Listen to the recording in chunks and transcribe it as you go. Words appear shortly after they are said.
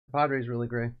Padres really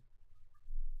gray.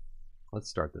 Let's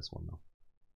start this one, though.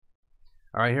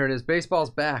 All right, here it is. Baseball's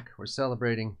back. We're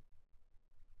celebrating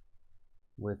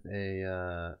with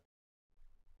a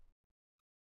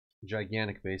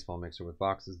gigantic baseball mixer with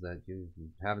boxes that you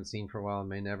haven't seen for a while and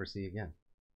may never see again.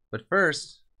 But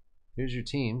first, here's your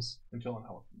teams. Until an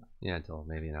hour from now. Yeah, until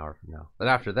maybe an hour from now. But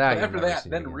after that,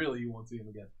 then really you won't see them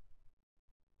again.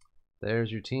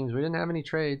 There's your teams. We didn't have any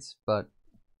trades, but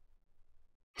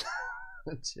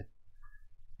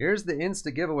here's the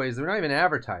Insta giveaways. They're not even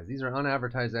advertised. These are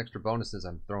unadvertised extra bonuses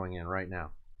I'm throwing in right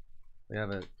now. We have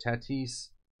a Tatis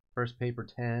first paper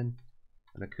 10,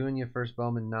 an Acuna first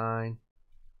Bowman 9.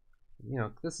 You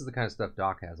know, this is the kind of stuff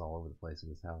Doc has all over the place in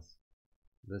his house.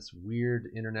 This weird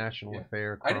international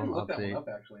affair. I didn't look that one up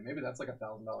actually. Maybe that's like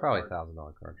 $1,000. Probably $1,000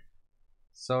 card.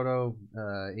 Soto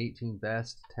 18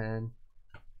 best 10,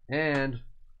 and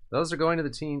those are going to the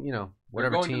team. You know,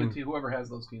 whatever team, whoever has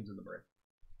those teams in the break.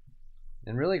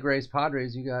 And really, Grace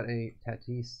Padres, you got a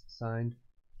Tatis signed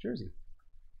jersey.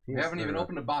 We haven't even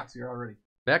opened a box here already.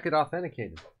 Beckett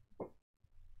authenticated.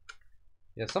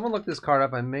 Yeah, someone look this card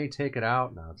up. I may take it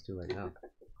out. No, it's too late now.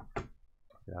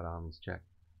 Got on this check.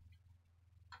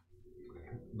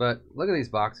 But look at these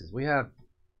boxes. We have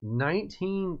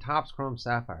 19 Topps Chrome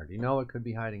Sapphire. Do you know what could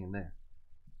be hiding in there?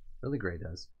 Really great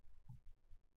does.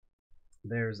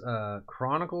 There's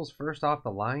Chronicles first off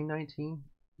the line 19.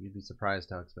 You'd be surprised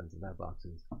how expensive that box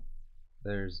is.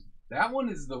 There's that one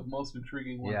is the most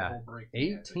intriguing one. Yeah, of the whole break.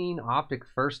 18 Optic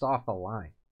first off the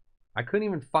line. I couldn't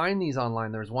even find these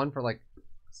online. There's one for like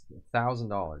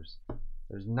 $1,000.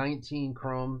 There's 19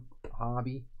 Chrome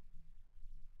Hobby,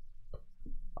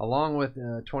 along with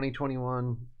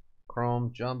 2021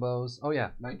 Chrome Jumbos. Oh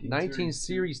yeah, 19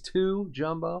 Series 2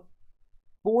 Jumbo.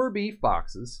 4 beef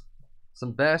boxes.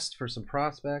 Some best for some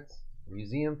prospects.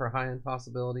 Museum for high-end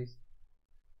possibilities.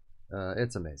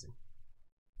 It's amazing.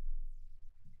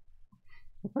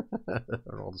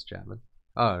 Aroldis Chapman.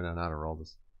 Oh no, not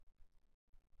Aroldis.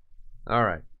 All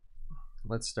right,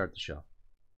 let's start the show.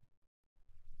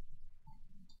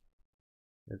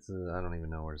 I don't even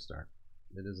know where to start.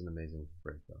 It is an amazing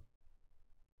break, though.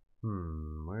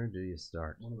 Where do you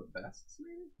start? One of the best,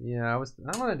 maybe? Yeah, I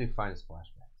want to do finest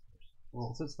flashbacks first.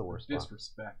 Well, since it's the worst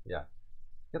disrespect. One. Yeah.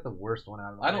 Get the worst one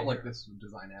out of the way. I don't like this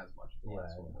design as much as the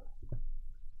last one.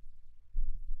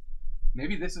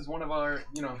 Maybe this is one of our,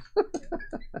 you know.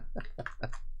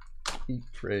 Deep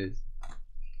praise.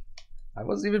 I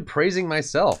wasn't even praising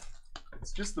myself.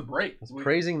 It's just the break. I was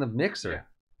praising the mixer. Yeah.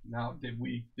 Now, did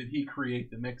he create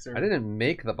the mixer? I didn't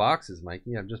make the boxes,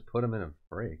 Mikey. I've just put them in a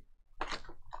break.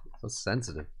 So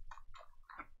sensitive.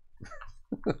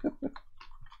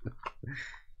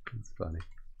 It's funny.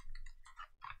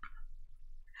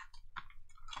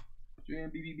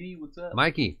 JMBBB, what's up?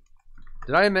 Mikey.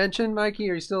 Did I mention,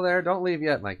 Mikey, are you still there? Don't leave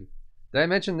yet, Mikey. Did I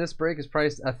mention this break is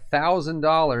priced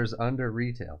 $1,000 under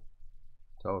retail?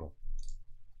 Total.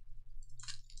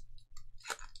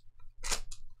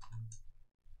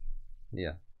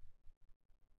 Yeah.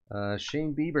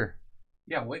 Shane Bieber.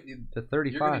 Yeah, wait. To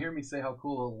 35. You're going to hear me say how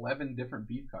cool 11 different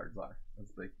beef cards are.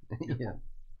 That's like yeah.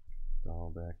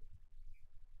 All back.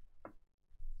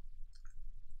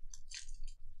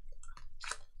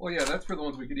 Well, yeah, that's for the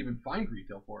ones we could even find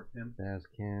retail for, Tim. That's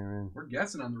Karen. We're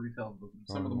guessing on the retail of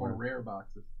some of the more rare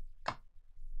boxes.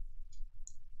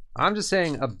 I'm just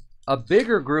saying a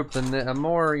bigger group than a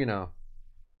more, you know,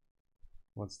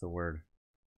 what's the word?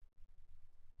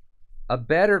 A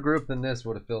better group than this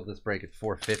would have filled this break at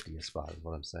 $450 a spot, is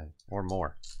what I'm saying, or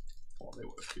more. Well, they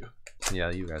would have too. Yeah,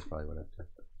 you guys probably would have too.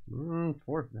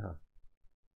 No.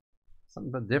 Something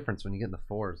about difference when you get in the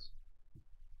fours.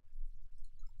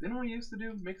 Didn't we used to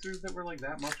do mixers that were like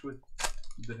that much with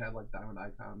that had like diamond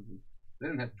icons? And they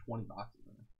didn't have 20 boxes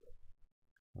in it.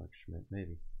 Like Schmidt,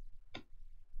 maybe.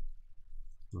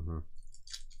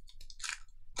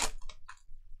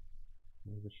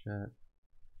 There's a shot.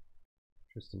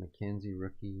 Tristan McKenzie,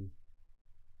 rookie.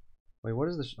 Wait, what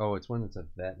is this? Oh, it's when it's a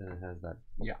vet and it has that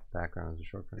background as a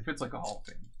short print. If it's like a Hall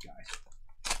of Fame guy.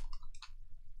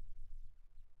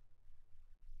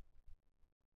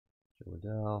 Joe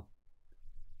Waddell.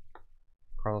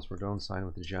 Carlos Rodon signed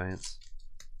with the Giants.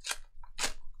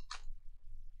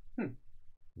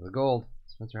 The gold.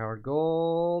 Spencer Howard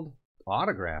gold.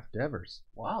 Autograph, Devers.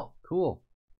 Wow. Cool.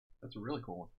 That's a really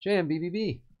cool one.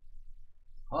 JMBBB.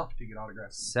 Tough to get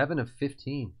autographs. 7 of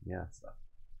 15. Yeah. That's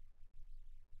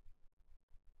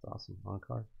awesome. On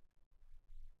card.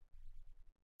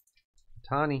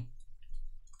 Tani.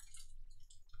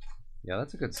 Yeah,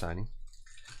 that's a good signing.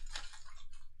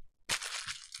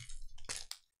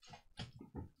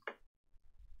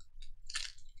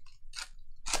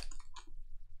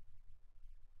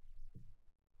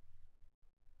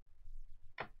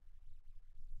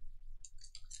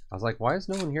 I was like, why is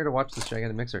no one here to watch this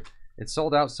gigantic mixer? It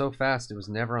sold out so fast, it was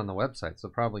never on the website, so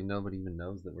probably nobody even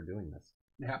knows that we're doing this.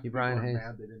 Yeah, Hey, Brian Hayes.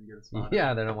 mad they didn't get a spot.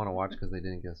 Yeah, they don't want to watch because they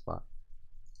didn't get a spot.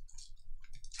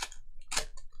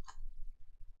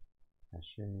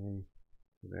 Hache,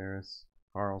 Tavares,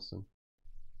 Carlson.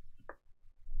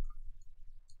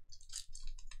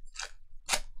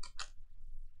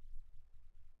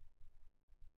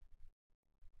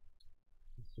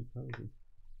 Mr. Posey.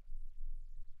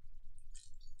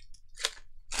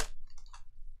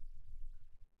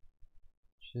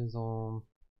 Chisholm.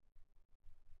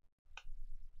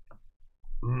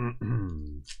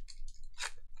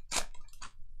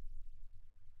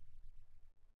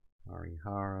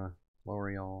 Arihara,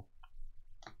 L'Oreal.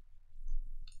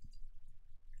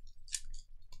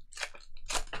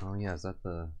 Oh yeah, is that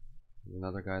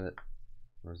another guy that,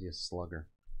 or is he a slugger?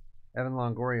 Evan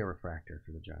Longoria refractor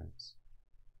for the Giants.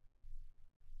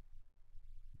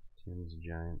 Tim's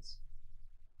Giants.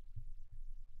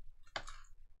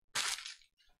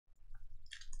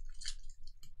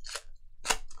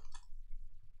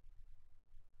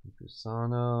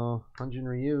 Kusano, Hyunjin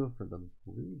Ryu for the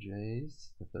Blue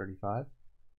Jays, the 35.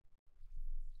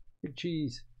 Big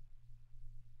cheese.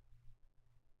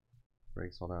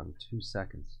 Break sold out in 2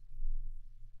 seconds.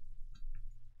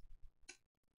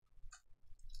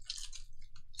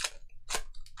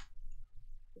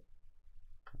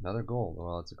 Another gold.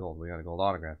 Well, it's a gold. We got a gold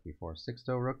autograph before.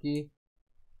 Sixto rookie.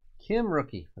 Kim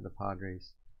rookie for the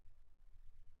Padres.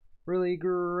 Really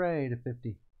gray to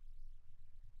 50.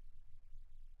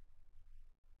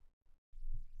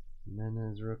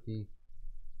 Menez rookie.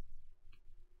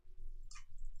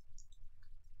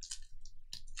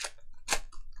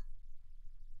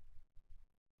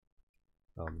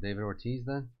 Oh, David Ortiz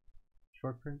then?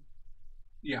 Short print?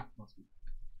 Yeah, must be.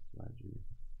 Glad you.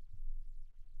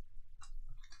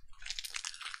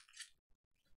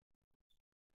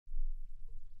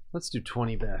 Let's do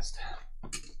 20 best.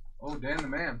 Oh, Dan the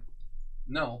man.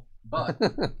 No, but.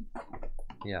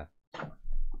 Yeah.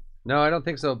 No, I don't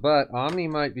think so, but Omni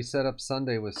might be set up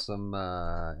Sunday with some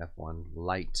F1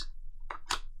 light.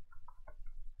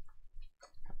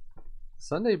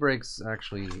 Sunday breaks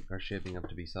actually are shaping up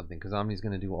to be something because Omni's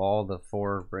going to do all the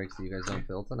 4 breaks that you guys don't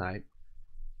fill tonight.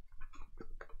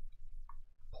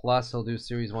 Plus, he'll do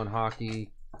Series 1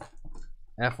 hockey,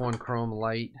 F1 Chrome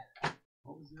Light.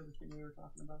 What was the other thing we were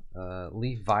talking about?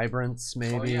 Leaf Vibrance,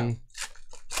 maybe. Oh,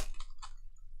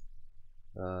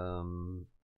 yeah.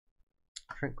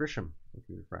 Trent Grisham,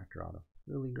 rookie refractor auto.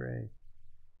 Really gray.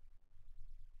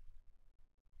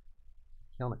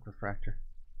 Kelnick refractor.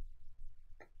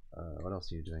 What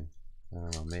else are you doing? I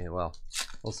don't know. Maybe, well,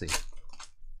 we'll see.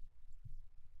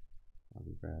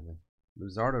 Bobby Bradley.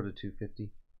 Luzardo to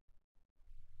 250.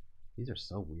 These are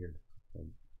so weird. The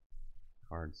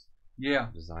cards. Yeah.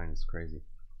 The design is crazy.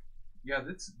 Yeah,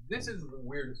 this is the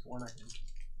weirdest one, I think.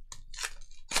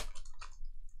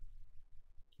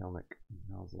 Kelnick.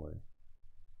 Malzoy.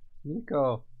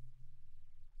 Nico.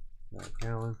 Matt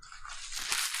Gallen.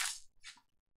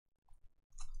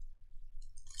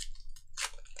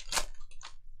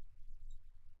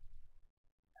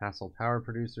 Hassel Power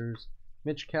Producers.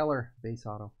 Mitch Keller, base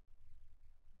auto.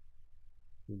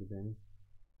 Need the Benny.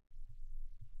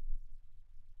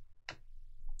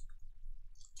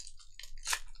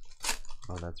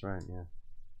 Oh, that's right, yeah.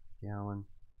 Gallen.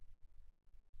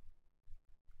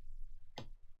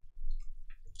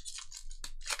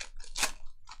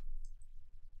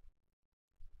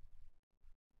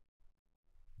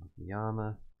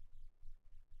 Yama.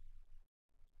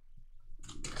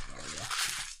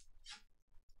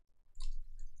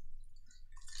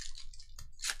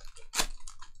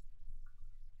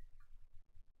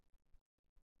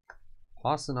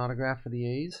 Austin autograph for the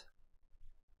A's.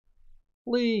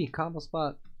 Lee, combo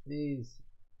spot. A's.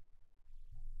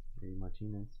 Ray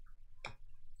Martinez.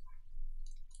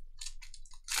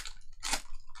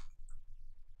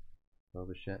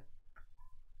 Bobichette.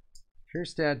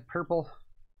 Kierstad, purple.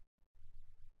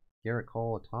 Garrett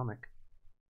Cole, atomic.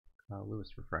 Kyle Lewis,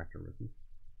 refractor rookie.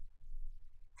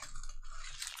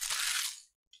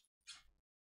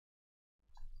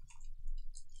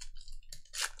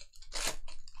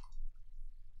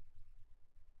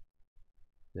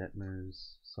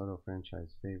 Detmers, Soto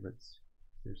franchise favorites.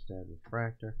 Kierstad,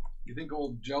 refractor. You think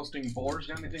old Jousting Boar's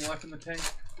got anything left in the tank,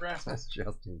 Rasmus? That's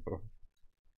Justin Bohr.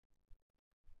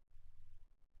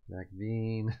 Zach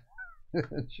Veen.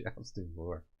 Jousting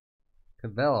Bohr.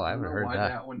 Cabello, I haven't heard why that.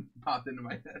 That one popped into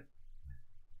my head.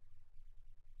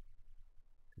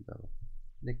 Cabello.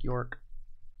 Nick York.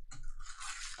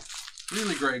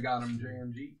 Really gray got him,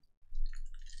 JMG.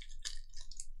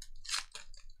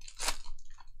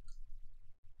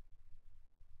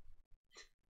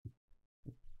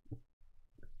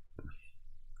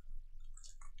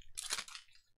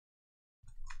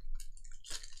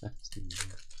 Dustin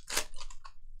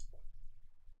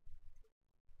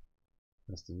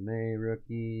May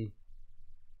rookie.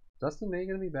 Dustin May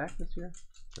gonna be back this year?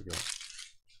 Okay.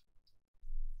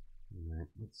 Alright,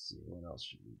 let's see, what else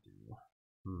should we do?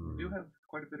 We do have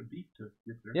quite a bit of beef to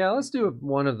get there. Yeah, let's do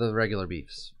one of the regular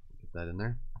beefs. Get that in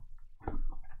there.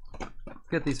 Let's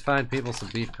get these fine people some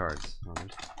beef cards. Oh,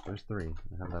 there's 3. I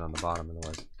have that on the bottom,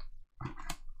 otherwise.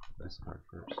 Best card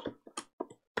first.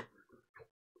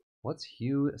 What's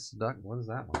Hugh Stuck? What is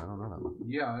that one? I don't know that one.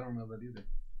 Yeah, I don't know that either.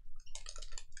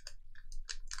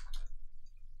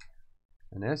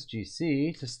 An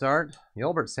SGC to start.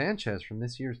 Yolbert Sanchez from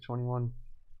this year's 21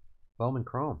 Bowman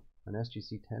Chrome. An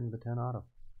SGC 10 to 10 auto.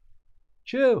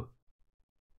 Chew!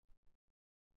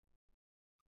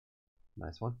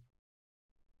 Nice one.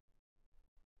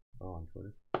 Oh, on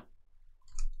Twitter.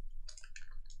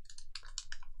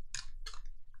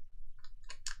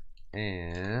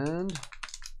 And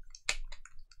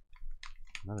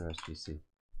another SGC.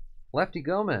 Lefty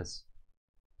Gomez.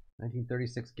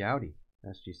 1936 Gaudy.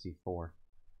 SGC 4.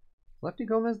 Lefty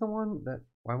Gomez the one that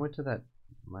I went to that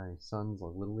my son's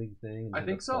little league thing? I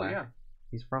think so, yeah.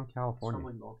 He's from California. He's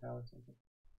from like NorCal or something.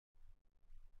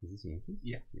 Is this Yankees?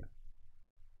 Yeah. Yeah.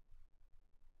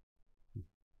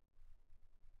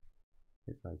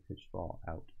 Hit by pitch ball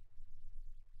out.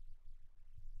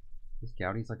 This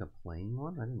Gaudy's like a playing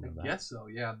one? I didn't know that. I guess so,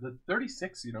 yeah. The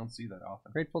 36 you don't see that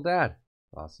often. Grateful Dad.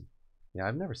 Awesome. Yeah,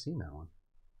 I've never seen that one.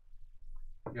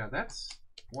 Yeah, that's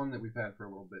one that we've had for a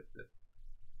little bit.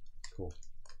 Cool.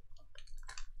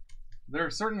 There are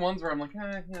certain ones where I'm like,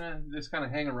 just kind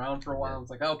of hang around for a while. Yeah.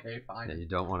 It's like, okay, fine. Yeah, you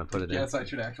don't want to put it in. Yes, I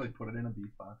should actually put it in a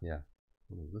beef box. Yeah.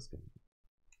 What is this guy?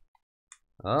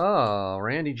 Oh,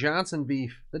 Randy Johnson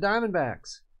beef. The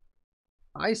Diamondbacks.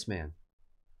 Iceman.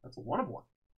 That's a 1 of 1.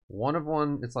 1 of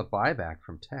 1. It's a buyback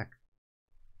from Tech,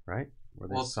 right? Where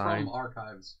they signed from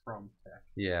archives from Tech.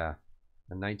 Yeah,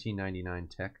 a 1999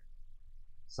 Tech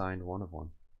signed 1 of 1.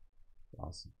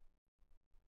 Awesome.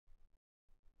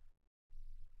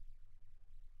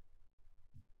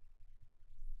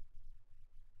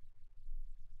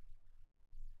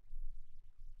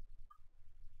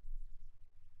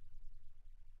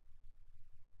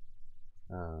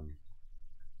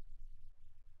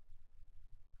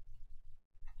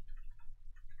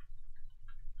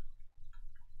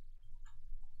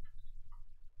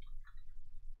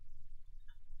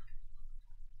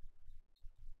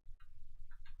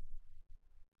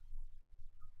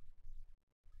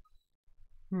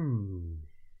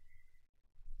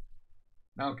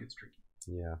 Now it gets tricky.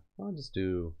 Yeah, we'll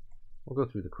go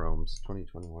through the Chromes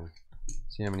 2021.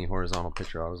 See how many horizontal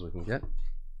picture autos we can get.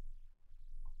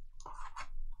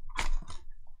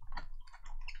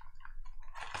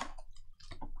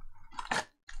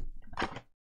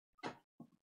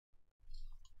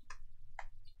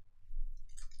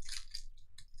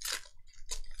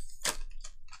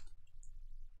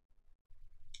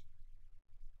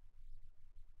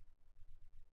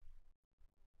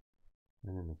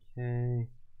 And then McKay,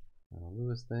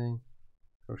 Lewis thing,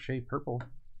 Crochet purple,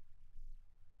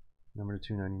 number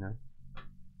 299.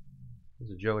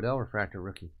 There's a Joe Adell refractor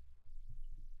rookie.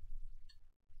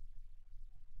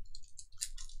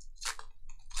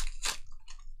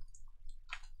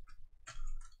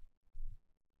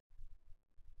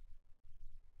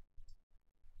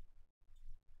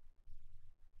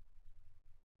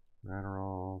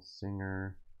 Ratterall,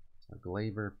 Singer, a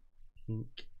Glaber pink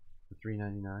for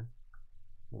 $3.99.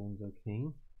 Lorenzo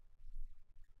Kane.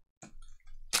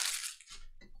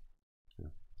 Yeah.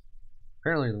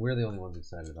 Apparently, we're the only ones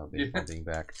excited about baseball being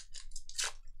back.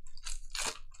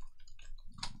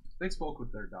 They spoke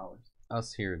with their dollars.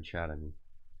 Us here in chat, I mean.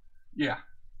 Yeah.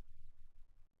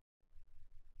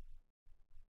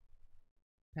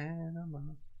 Panama.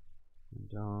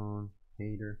 Don,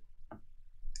 Hater.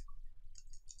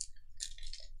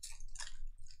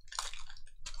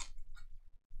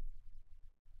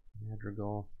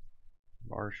 Madrigal,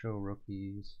 Varsho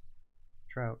rookies,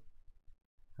 Trout,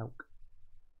 Hauk,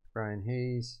 Brian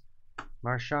Hayes,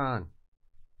 Marchand,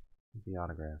 the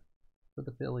autograph for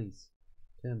the Phillies,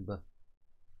 Timba,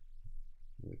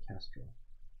 Castro.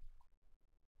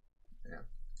 Yeah,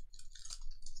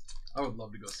 I would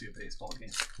love to go see a baseball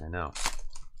game. I know.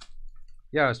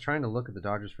 Yeah, I was trying to look at the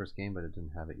Dodgers' first game, but it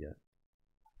didn't have it yet.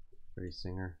 Brady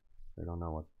Singer, they don't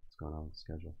know what's going on with the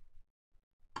schedule.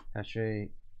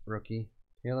 Pache. Rookie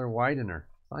Taylor Widener.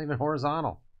 It's not even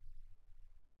horizontal.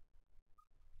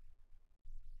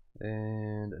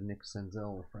 And a Nick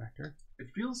Senzel refractor.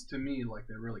 It feels to me like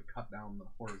they really cut down the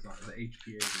horizontal, the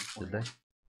HPAs. Did they?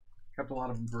 Kept a lot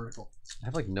of them vertical. I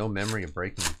have like no memory of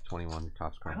breaking 21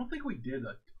 Topps Chrome. I don't think we did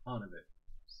a ton of it.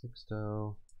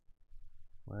 Sixto,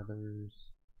 Weathers.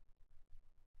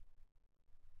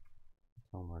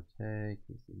 Tom Marte,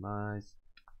 Casey Mize.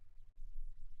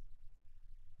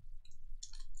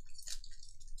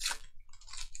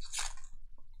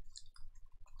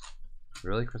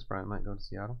 Really? Chris Bryant might go to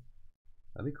Seattle?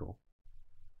 That'd be cool.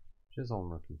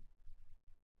 Chisholm rookie.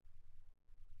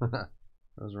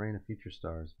 Rosarena Future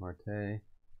Stars. Marte.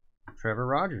 Trevor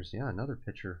Rogers. Yeah, another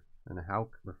pitcher. And a Houck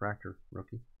refractor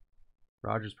rookie.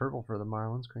 Rogers purple for the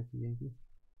Marlins. Cranky Yankee.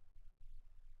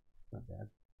 Not bad.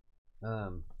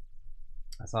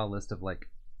 I saw a list of like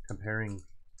comparing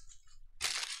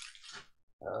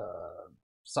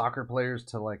soccer players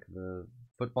to like the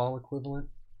football equivalent,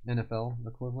 NFL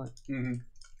equivalent. Mm-hmm.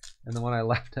 And the one I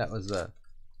laughed at was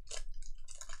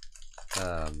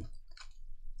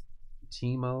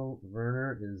Timo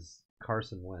Werner is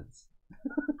Carson Wentz.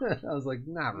 I was like,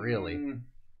 not really.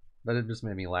 But it just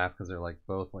made me laugh because they're like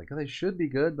both like, oh, they should be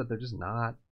good, but they're just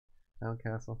not.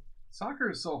 Mountcastle.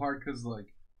 Soccer is so hard because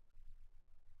like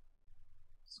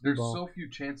there's so few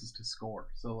chances to score.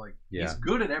 So like he's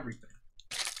good at everything,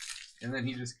 and then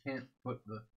he just can't put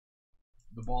the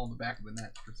ball in the back of the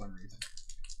net for some reason.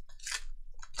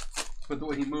 But the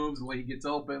way he moves, the way he gets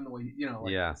open, the way he,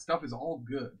 stuff is all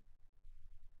good.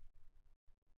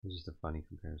 It's just a funny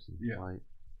comparison. Yeah. White.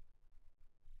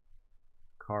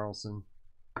 Carlson.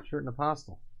 Shirt and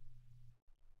Apostle.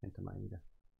 Into Maeda.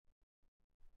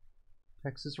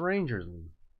 Texas Rangers.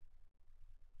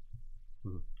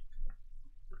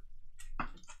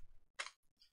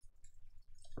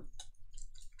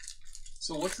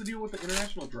 So what's the deal with the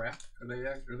international draft? Are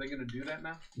they going to do that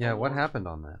now? Yeah, what happened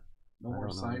on that? No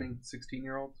more signing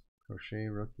 16-year-olds? Crochet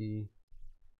rookie.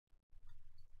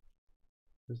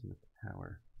 Who's in the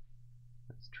power?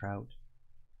 That's Trout.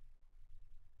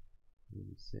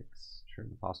 86. Shirt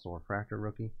and Apostle refractor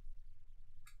rookie.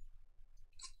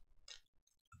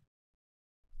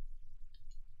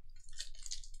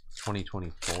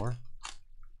 $20.24.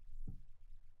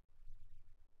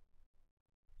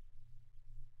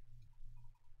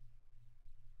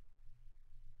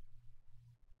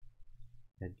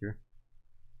 Edgar.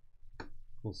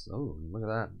 Cool. Oh, look at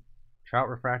that. Trout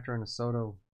refractor and a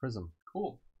Soto prism.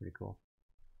 Cool. Pretty cool.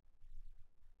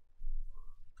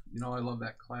 You know, I love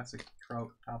that classic Trout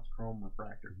Topps Chrome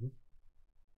refractor.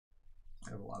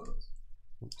 I have a lot of those.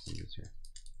 Oops, see this here.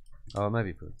 Oh, it might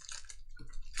be food.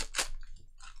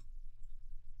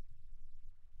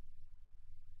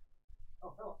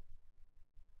 Oh, hell.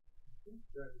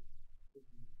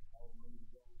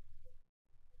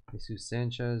 Jesus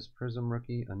Sanchez, Prism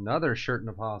rookie. Another Shirt and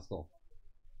Apostle.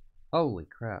 Holy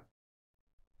crap.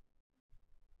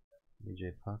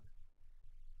 AJ Puck.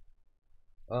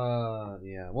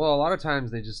 Yeah. Well, a lot of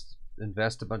times they just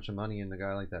invest a bunch of money in a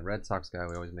guy like that Red Sox guy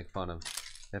we always make fun of.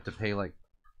 They have to pay like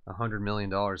 $100 million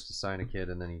to sign a kid,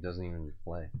 and then he doesn't even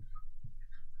play.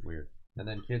 Weird. And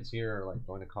then kids here are like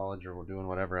going to college or doing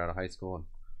whatever out of high school and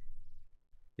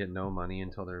get no money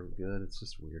until they're good. It's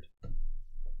just weird.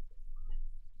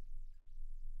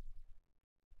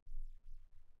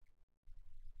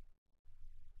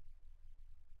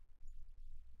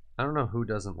 I don't know who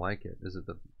doesn't like it. Is it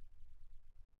the...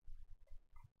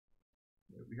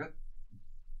 We got...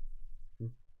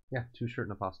 Yeah, 2 Shirt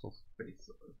and Apostles. Face.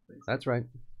 That's right.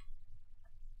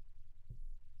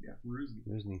 Yeah,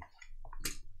 Rusney.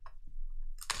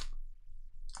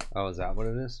 Oh, is that what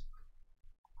it is?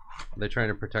 Are they trying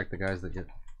to protect the guys that get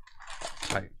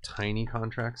tiny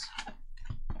contracts?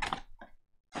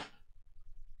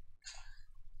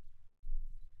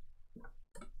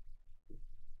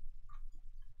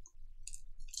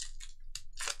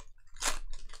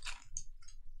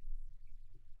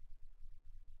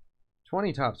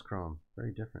 $20 Topps Chrome.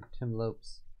 Very different. Tim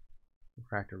Lopes.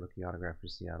 Refractor rookie autograph for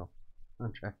Seattle.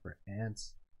 Contract for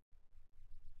Ants.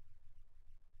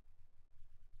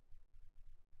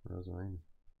 Rosarena.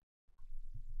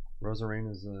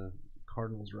 Rosarena's a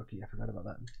Cardinals rookie. I forgot about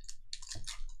that.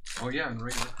 Oh yeah, and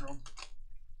regular Chrome.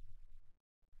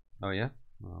 Oh yeah?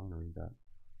 Oh, I want to read that.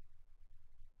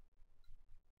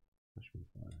 Freshman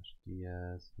Flash.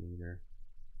 Diaz. Hader.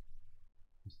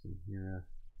 Justin Hira.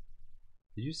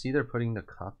 Did you see they're putting the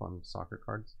cup on soccer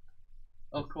cards?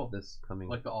 Oh, cool. This coming.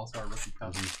 Like the All-Star Rookie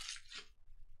Cup.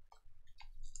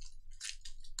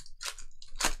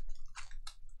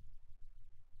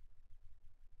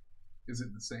 Is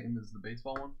it the same as the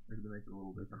baseball one? Or do they make it a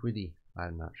little different? Quiddy.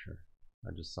 I'm not sure.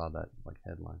 I just saw that like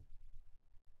headline.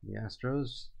 The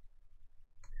Astros.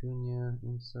 Cunha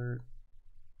insert.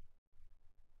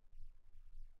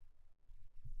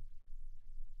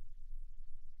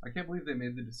 I can't believe they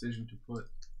made the decision to put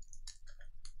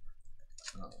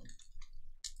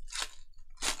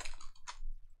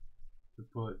to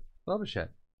put Boba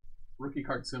rookie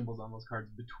card symbols on those cards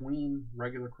between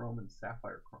regular chrome and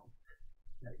sapphire chrome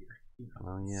that year. You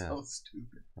know, oh yeah, so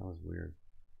stupid. That was weird.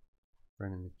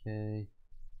 Brennan McKay.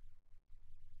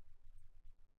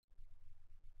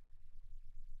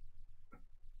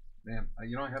 Man,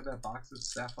 you know I have that box of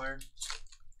sapphire.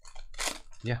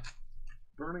 Yeah.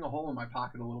 Burning a hole in my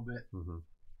pocket a little bit. Mm-hmm.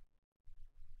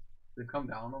 They've come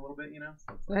down a little bit, you know.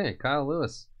 So it's Hey, Kyle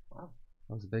Lewis. wow,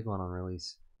 that was a big one on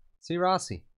release. See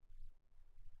Rossi.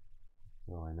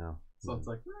 Oh, I know. So it's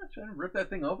like, trying to rip that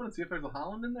thing open and see if there's a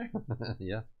Holland in there.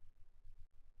 Yeah.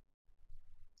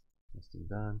 Must have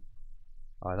done.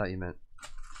 Oh, I thought you meant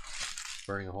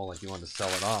burning a hole like you wanted to sell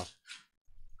it off.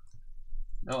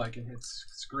 No, like it's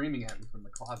screaming at me from the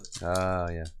closet. Oh,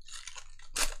 yeah.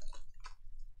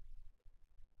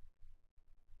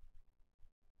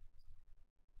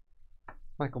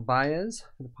 Michael Baez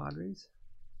for the Padres.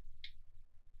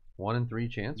 1 in 3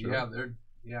 chance, really?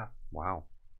 Yeah. Wow.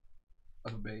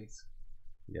 Of a base.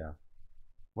 Yeah.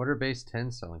 What are base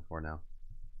 10s selling for now?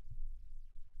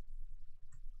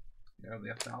 Yeah, they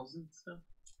have thousands still.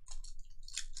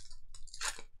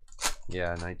 Yeah,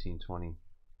 1920.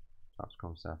 Topps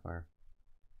Chrome Sapphire.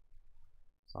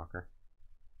 Soccer.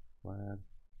 Vlad.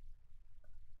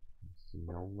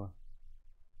 Sinola.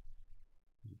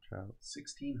 Trout.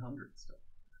 1,600 still.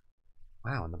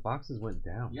 Wow, and the boxes went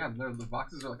down. Yeah, the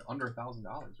boxes are like under $1,000,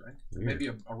 right? Weird. Maybe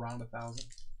around 1,000.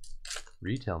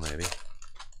 Retail, maybe.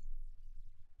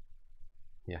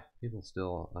 Yeah, people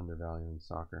still undervaluing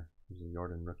soccer. There's a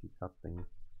Jordan Rookie Cup thing.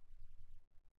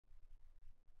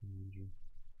 Did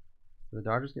the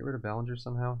Dodgers get rid of Bellinger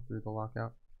somehow through the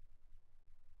lockout?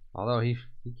 Although he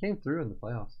came through in the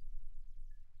playoffs.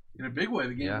 In a big way,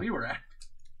 the game we were at.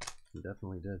 He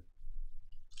definitely did.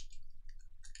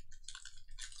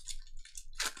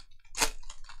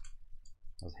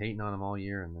 I was hating on him all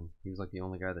year, and then he was like the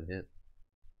only guy that hit,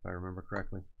 if I remember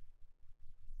correctly.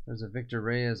 There's a Victor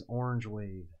Reyes Orange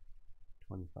Wave,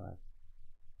 25.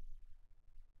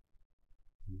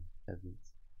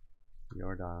 Evans,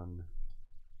 Jordan,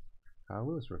 Kyle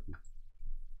Lewis rookie,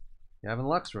 Gavin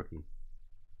Lux rookie.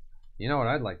 You know what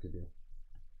I'd like to do?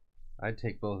 I'd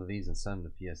take both of these and send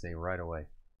them to PSA right away.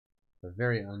 They're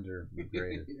very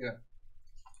undergraded. Yeah.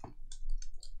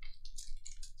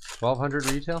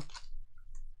 1,200 retail.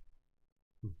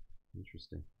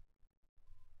 Interesting.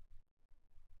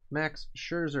 Max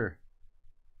Scherzer,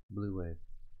 Blue Wave.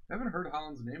 I haven't heard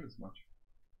Holland's name as much.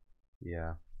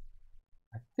 Yeah.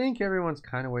 I think everyone's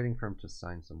kind of waiting for him to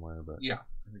sign somewhere, but yeah,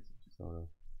 I think so. Sort of.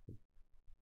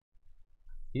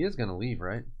 He is going to leave,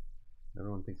 right?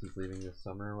 Everyone thinks he's leaving this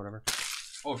summer or whatever.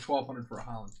 Oh, 1,200 for a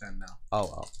Holland 10 now.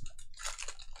 Oh.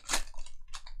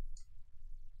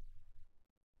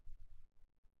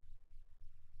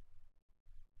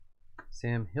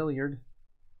 Sam Hilliard.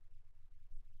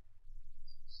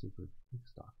 Super big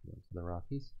stock for the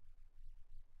Rockies.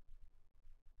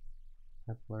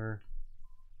 Hepler.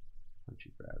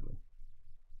 Archie Bradley.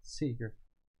 Seager.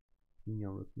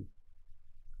 Nino rookie.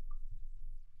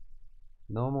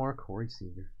 No more Corey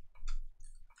Seager.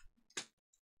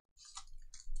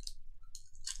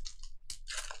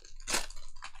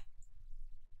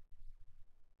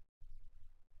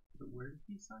 Where did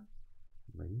he sign?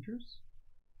 Rangers?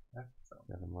 Yeah, so.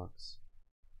 Devin Lux.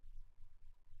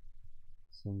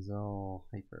 Senzel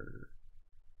Hyper.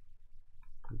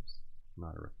 Oops,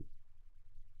 not a rookie.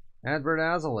 Advert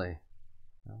Azale.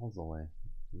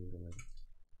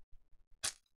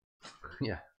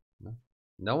 Yeah.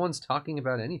 No one's talking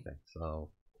about anything, so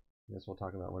I guess we'll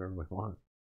talk about whatever we want.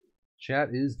 Chat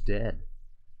is dead.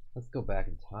 Let's go back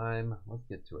in time. Let's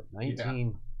get to it. 19.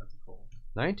 Yeah, that's cool.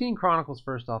 19 Chronicles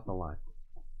first off the line.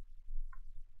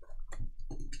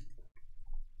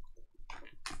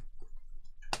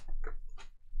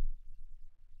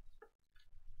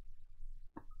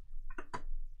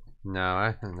 No,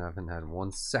 I haven't had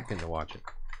 1 second to watch it.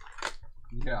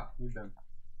 Yeah, we've been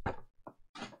had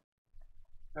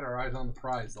our eyes on the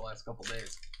prize the last couple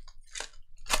days.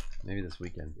 Maybe this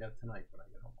weekend. Yeah, tonight when I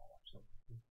get home I'll watch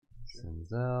something.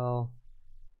 Senzel.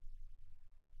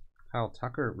 Kyle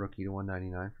Tucker, rookie to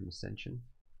 199 from Ascension.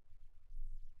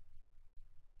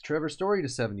 Trevor Story to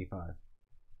 75.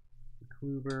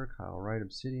 Kluber, Kyle Wright,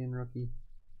 Obsidian rookie.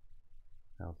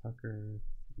 Kyle Tucker,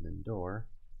 Lindor.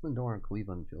 Lindor in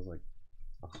Cleveland feels like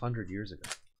 100 years ago.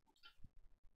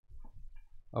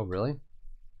 Oh, really?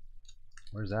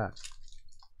 Where's that?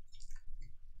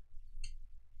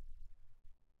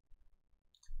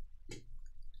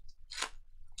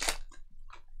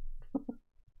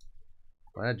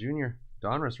 Vlad Jr.,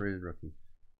 Donruss rated rookie.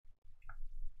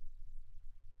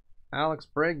 Alex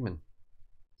Bregman,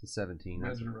 to 17.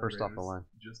 That's Imagine first off the line.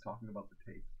 Just talking about the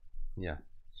tape. Yeah.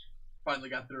 Finally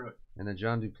got through it. And a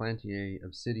John Duplantier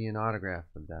Obsidian autograph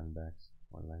from Diamondbacks,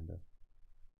 Orlando.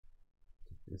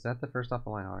 Is that the first off the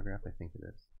line autograph? I think it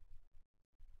is.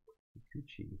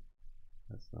 Kikuchi.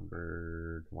 That's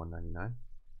numbered 199.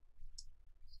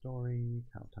 Story,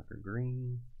 Kyle Tucker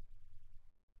Green.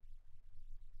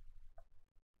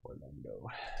 Orlando.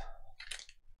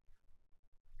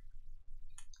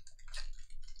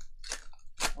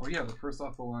 Oh yeah, the first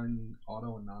off the line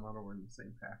auto and non-auto were in the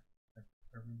same pack. I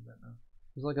remember that now.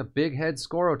 There's like a big head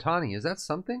score Ohtani. Is that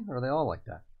something? Or are they all like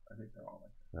that? I think they're all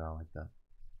like that. They're all like that.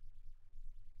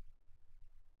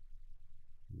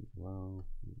 Wow.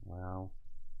 Wow.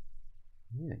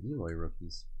 Yeah, Eloy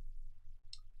rookies.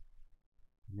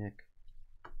 Nick.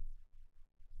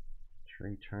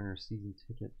 Trey Turner season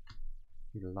ticket.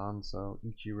 Pete Alonso,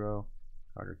 Ichiro,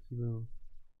 Carter Kieboom.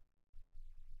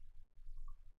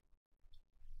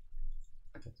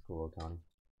 That's cool, Ohtani.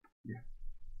 Yeah.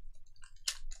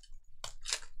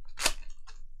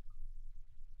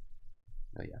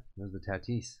 Oh yeah, there's the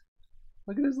Tatis.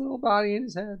 Look at his little body and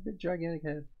his head, big gigantic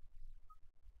head.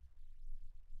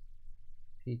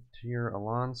 Peter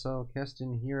Alonso,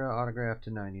 Keston Hiura autograph to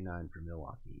 99 for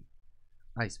Milwaukee.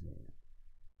 Iceman.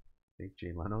 Big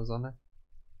Jay Leno's on there.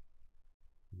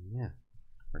 Yeah,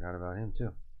 forgot about him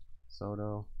too.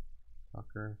 Soto,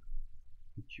 Tucker,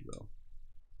 Ichiro.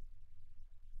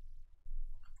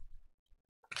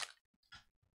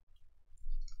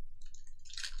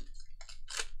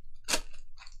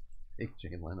 Big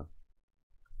Jay Leno.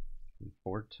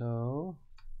 Porto.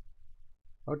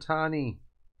 Ohtani.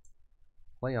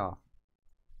 Playoff.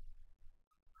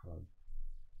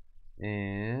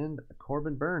 And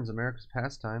Corbin Burns, America's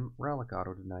Pastime, relic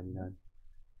auto to 99.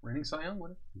 Reigning Cy Young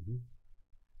winner. Mm-hmm.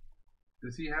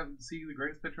 Does he have the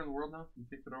greatest pitcher in the world now? He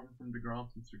picked it over from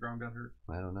DeGrom since DeGrom got hurt.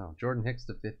 I don't know. Jordan Hicks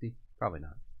to 50? Probably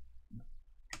not. No.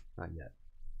 Not yet.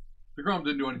 DeGrom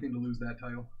didn't do anything to lose that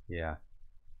title. Yeah.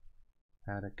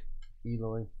 Paddock,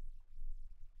 Eloy.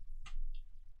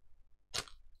 A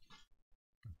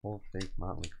whole fake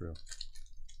Motley Crue.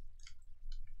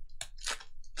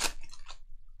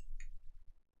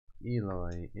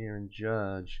 Eloy, Aaron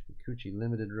Judge, Kikuchi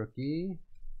limited rookie,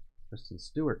 Kristen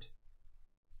Stewart,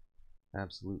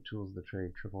 Absolute Tools of the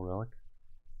Trade triple relic,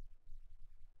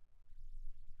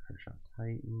 Kershaw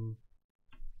Titan,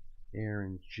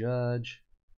 Aaron Judge,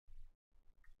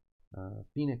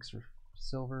 Phoenix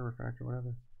Silver Refractor,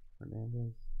 whatever,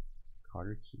 Hernandez,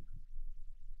 Carter Keeper.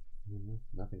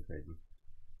 Nothing crazy.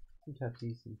 Some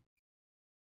Tatis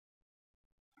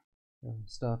and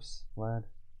stuffs, Vlad.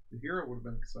 The hero would have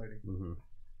been exciting.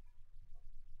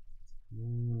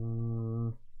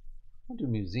 I'll do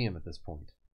museum at this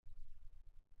point.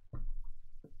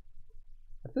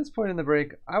 At this point in the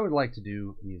break, I would like to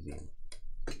do museum.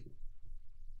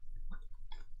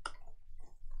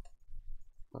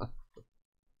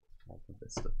 Alta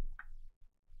Vista.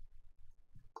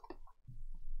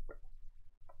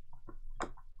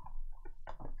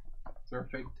 Is there a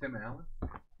fake Tim Allen?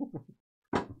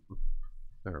 Is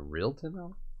there a real Tim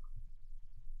Allen?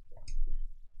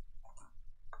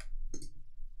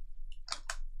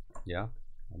 Yeah,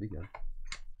 that'd be good.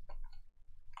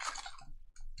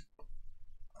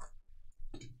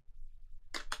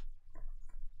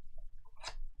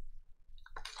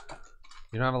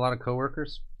 You don't have a lot of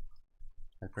coworkers?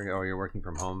 I forget. Oh, you're working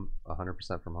from home,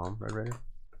 100% from home, Red Raider?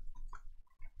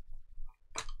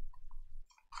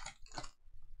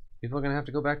 People are gonna have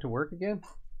to go back to work again?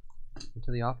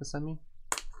 Into the office, I mean?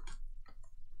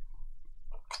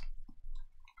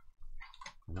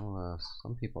 I know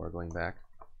some people are going back.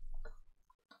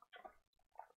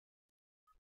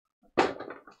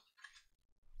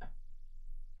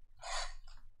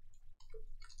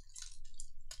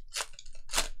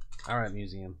 Alright,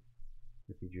 museum.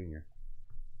 Griffey Jr.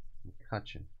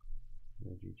 McCutcheon.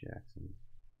 Reggie Jackson.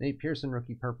 Nate Pearson,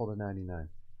 rookie purple to 99.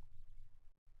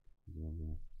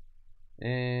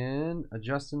 And a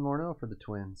Justin Morneau for the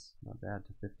Twins. Not bad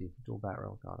to 50. Dual bat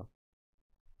relic auto.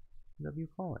 Whatever you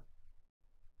call it.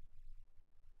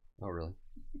 Oh, really?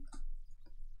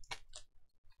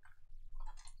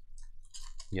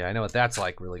 Yeah, I know what that's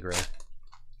like, really great.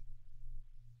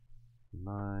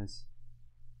 Nice.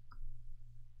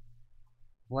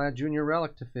 Vlad Jr.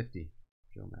 relic to 50.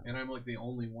 Joe Matt. And I'm like the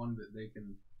only one that they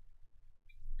can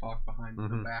talk behind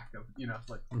the back of, you know,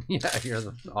 like. Yeah, you're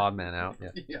the odd man out.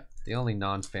 Yeah. Yeah. The only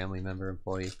non-family member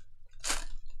employee.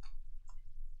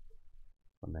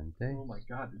 Clemente. Oh my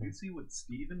God! Did you see what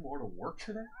Steven wore to work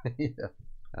today? Yeah.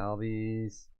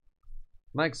 Albies.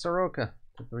 Mike Soroka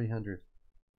to 300.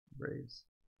 Braves.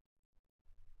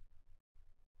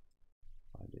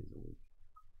 5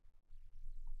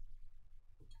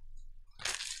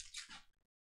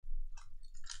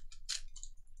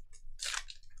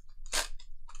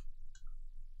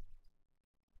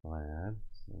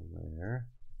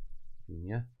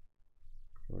 Acuna.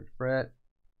 George Brett.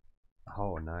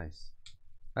 Oh, nice.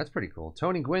 That's pretty cool.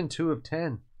 Tony Gwynn, 2 of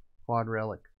 10. Quad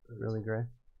relic. Really great.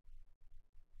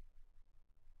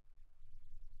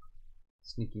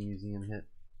 Sneaky museum hit.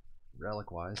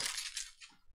 Relic-wise.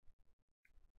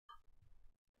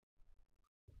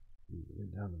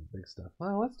 Get down to the big stuff.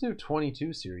 Well, let's do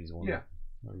 22 series one. Yeah.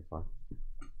 That'll be fun.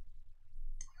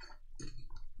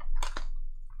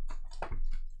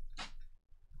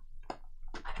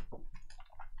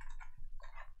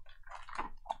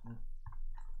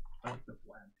 I like the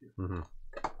Vlad too. Mm-hmm.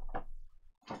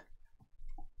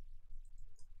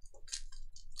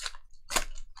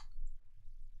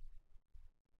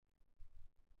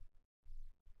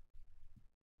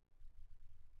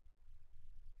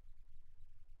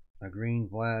 A green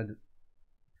Vlad,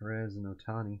 Perez, and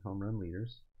Ohtani home run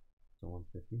leaders. So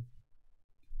 150.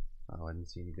 Oh, I didn't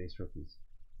see any base rookies.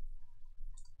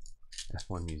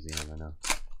 F1 museum, I know.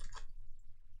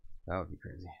 That would be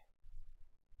crazy.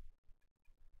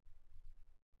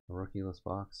 A rookieless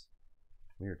box.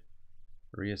 Weird.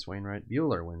 Arias, Wainwright,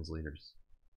 Bueller wins leaders.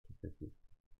 250.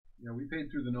 Yeah, we paid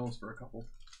through the nose for a couple.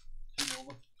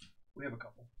 We have a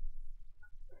couple.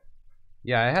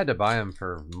 Yeah, I had to buy them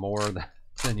for more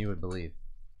than you would believe.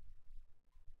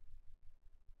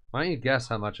 Why don't you guess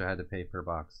how much I had to pay per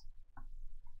box?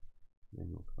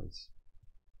 Manual place.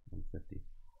 150.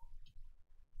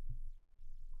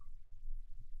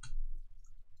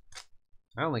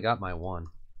 I only got my one.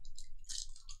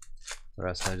 The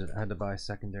rest I had to buy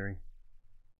secondary.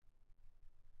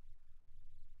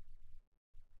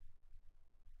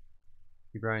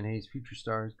 Brian Hayes, Future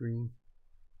Stars, green.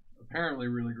 Apparently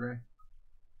really gray.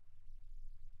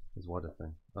 Is what a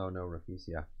thing. Oh, no rookies,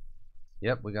 yeah.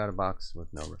 Yep, we got a box with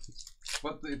no rookies.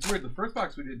 But it's weird, the first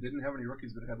box we did didn't have any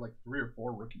rookies, but it had like 3 or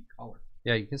 4 rookie color.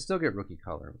 Yeah, you can still get rookie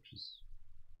color, which is...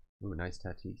 Ooh, nice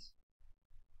Tatis.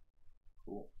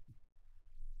 Cool.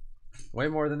 Way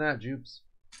more than that, Jupes.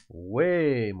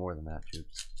 Way more than that,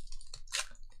 Jupes.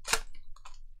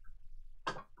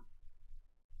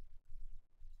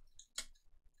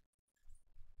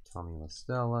 Tommy La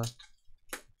Stella.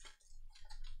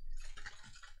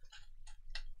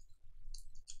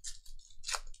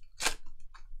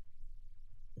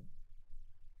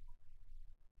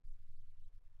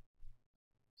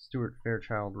 Stuart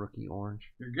Fairchild, rookie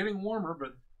orange. You're getting warmer,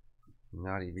 but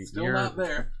not even. Still not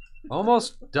there.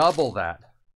 Almost double that.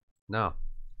 No,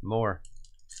 more.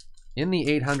 In the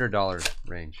 $800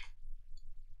 range.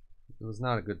 It was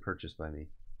not a good purchase by me.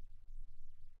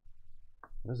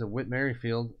 There's a Whit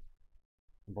Merrifield,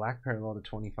 black parallel to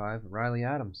 25. Riley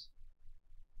Adams.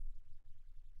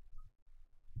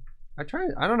 I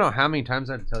don't know how many times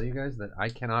I have to tell you guys that I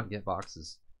cannot get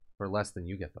boxes for less than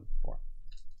you get them for.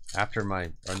 After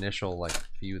my initial like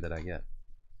few that I get.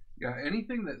 Yeah,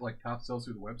 anything that like top sells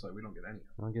through the website, we don't get any of.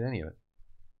 I don't get any of it.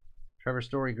 Trevor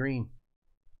Story green.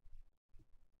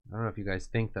 I don't know if you guys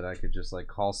think that I could just like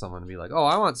call someone and be like, "Oh,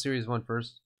 I want Series 1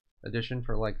 first edition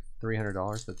for like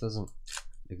 $300." That doesn't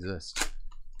exist.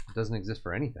 It doesn't exist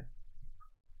for anything.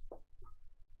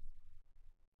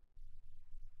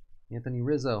 Anthony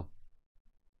Rizzo.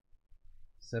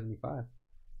 75.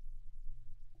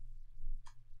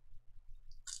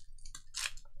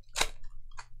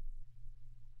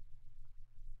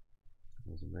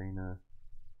 There's Arena.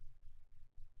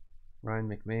 Ryan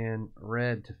McMahon,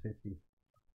 red to 50.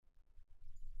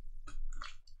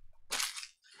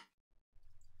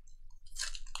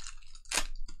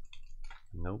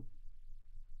 Nope.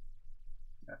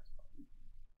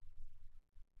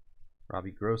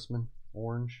 Robbie Grossman,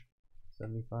 orange,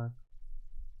 75.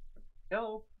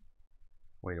 Hello.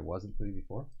 Wait, it wasn't pretty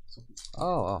before?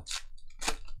 Oh.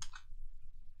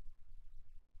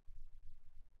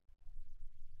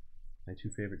 My 2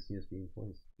 favorite CSB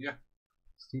employees. Yeah.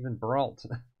 Stephen Brault.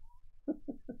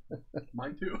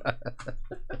 Mine too.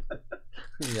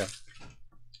 Yeah.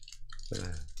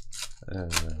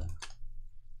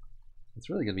 It's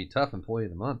really going to be tough employee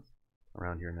of the month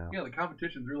around here now. Yeah, the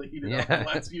competition's really heated up the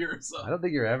last year or so. I don't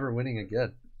think you're ever winning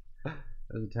again.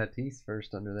 There's a Tatis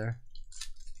first under there.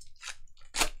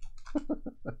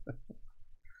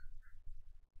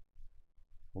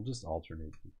 We'll just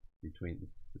alternate between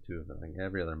the two of them like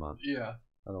every other month. Yeah.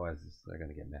 Otherwise, they're going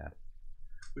to get mad.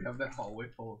 We have that hallway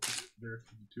full of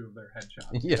two of their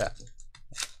headshots. Yeah.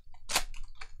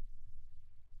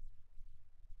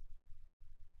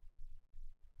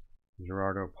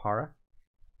 Gerardo Parra.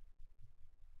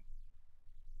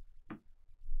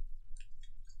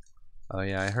 Oh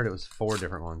yeah, I heard it was 4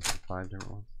 different ones, 5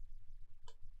 different ones.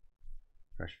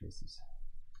 Fresh faces.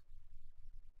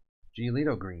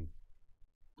 Giolito green.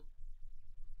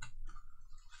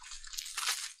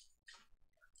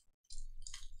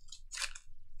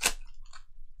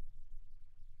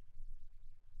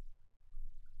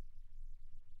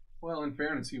 Well, in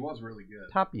fairness, he was really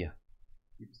good. Tapia.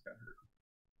 He just got hurt.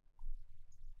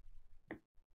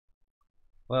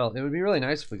 Well, it would be really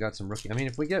nice if we got some rookie. I mean,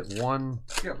 if we get one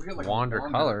if we get like Wander a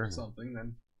color or something,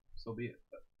 then so be it.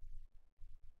 But...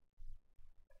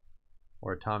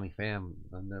 or a Tommy Pham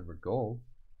unnever gold.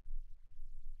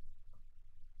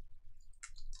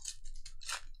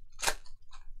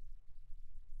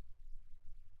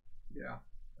 Yeah,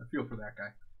 I feel for that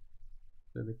guy.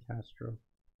 Billy Castro.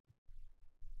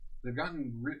 They've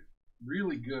gotten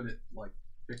really good at like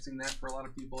fixing that for a lot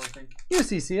of people, I think.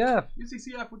 UCCF.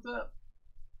 UCCF, what's up?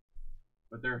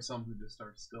 But there are some who just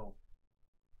are still.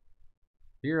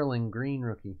 Bierling green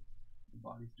rookie. The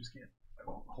bodies just can't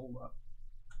hold up.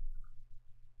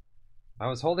 I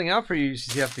was holding out for you,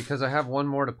 UCCF, because I have one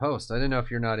more to post. I didn't know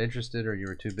if you're not interested or you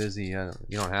were too busy. You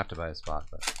don't have to buy a spot,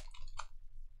 but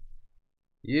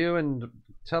you and a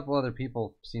couple other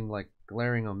people seem like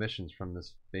glaring omissions from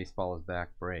this baseball is back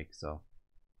break, so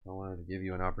I wanted to give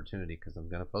you an opportunity because I'm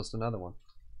going to post another one.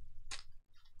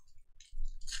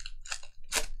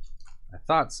 I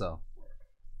thought so.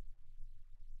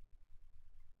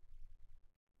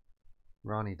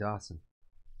 Ronnie Dawson.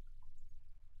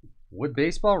 Would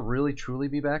baseball really truly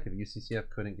be back if UCCF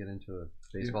couldn't get into a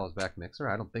baseball is back mixer?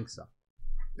 I don't think so.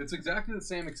 It's exactly the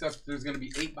same, except there's going to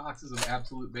be 8 boxes of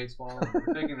absolute baseball. And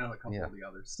we're taking out a couple of the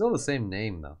others. Still the same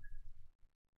name, though.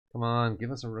 Come on,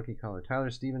 give us a rookie color.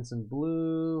 Tyler Stevenson,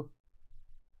 blue.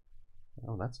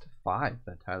 Oh, that's to 5,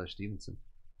 that Tyler Stevenson.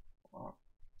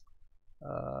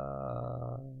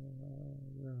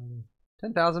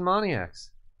 10,000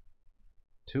 Moniacs.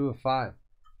 2 of 5.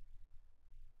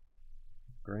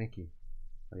 Granky.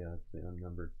 Oh yeah, that's the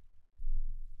unnumbered.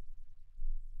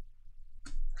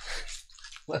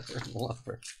 Leather and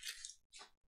lumber.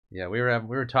 Yeah, we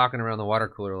were talking around the water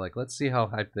cooler like, let's see how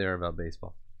hyped they are about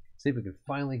baseball. See if we can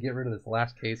finally get rid of this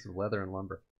last case of leather and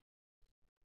lumber.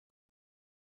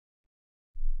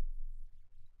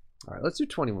 All right, let's do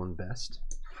 21 best.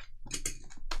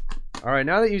 All right,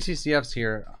 now that UCCF's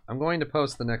here, I'm going to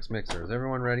post the next mixer. Is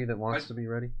everyone ready that wants to be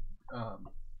ready?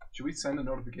 Should we send a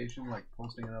notification like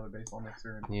posting another baseball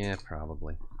mixer? Yeah,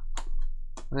 probably.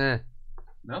 No?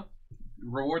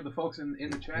 Reward the folks in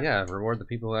the chat? Yeah, reward the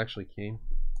people who actually came.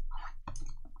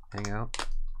 Hang out.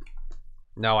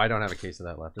 No, I don't have a case of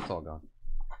that left. It's all gone.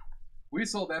 We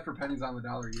sold that for pennies on the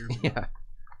dollar years ago. Yeah.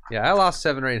 Yeah, I lost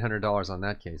 $700 or $800 on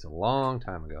that case a long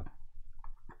time ago.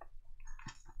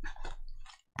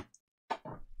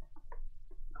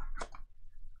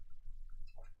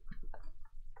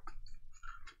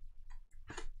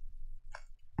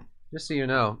 Just so you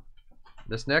know,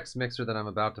 this next mixer that I'm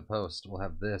about to post will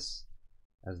have this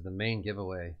as the main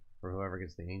giveaway for whoever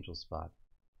gets the Angel spot.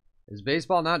 Is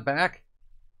baseball not back?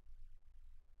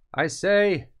 I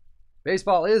say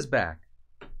baseball is back.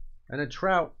 And a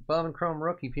Trout Bowman Chrome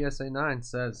rookie PSA 9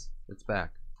 says it's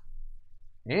back.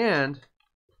 And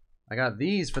I got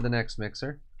these for the next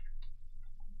mixer.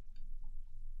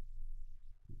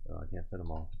 Oh, I can't fit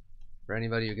them all. For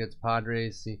anybody who gets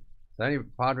Padres, see, so any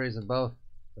Padres in both.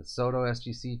 The Soto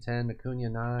SGC 10, Acuna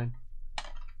 9.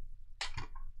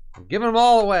 I'm giving them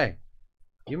all away.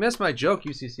 You missed my joke,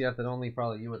 UCCF, that only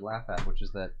probably you would laugh at, which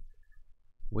is that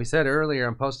we said earlier,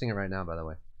 I'm posting it right now, by the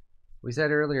way. We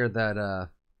said earlier that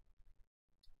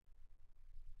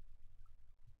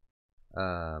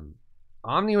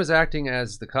Omni was acting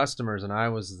as the customers and I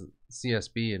was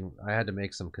CSB, and I had to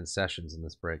make some concessions in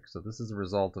this break. So this is a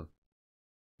result of,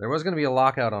 there was going to be a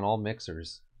lockout on all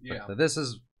mixers. Yeah. But this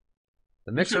is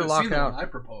the mixer lockout. Seen the one I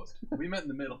proposed. We met in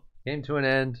the middle. Came to an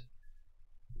end.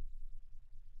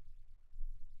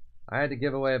 I had to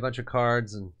give away a bunch of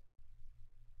cards and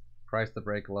price the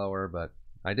break lower, but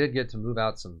I did get to move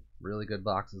out some really good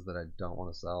boxes that I don't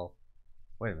want to sell.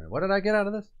 Wait a minute, what did I get out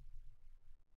of this?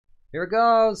 Here it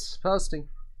goes, posting.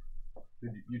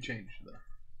 Did you change the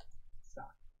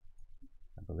stock?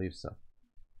 I believe so.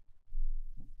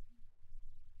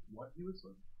 What he was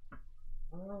like?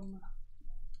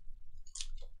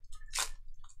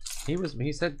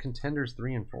 He said contenders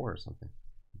 3 and 4 or something.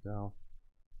 So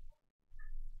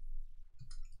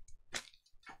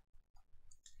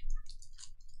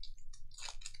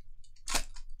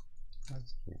I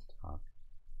just can't talk.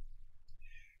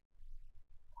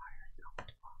 Don't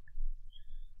talk.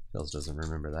 Phils doesn't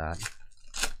remember that.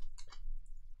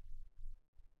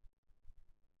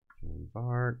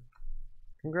 Bart.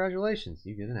 Congratulations,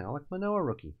 you get an Alec Manoah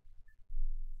rookie.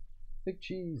 Big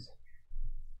cheese.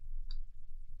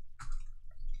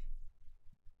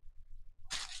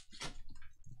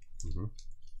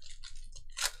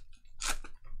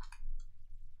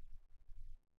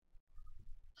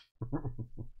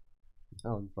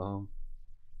 Alec Bohm.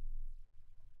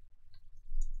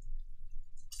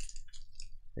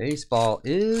 Baseball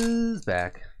is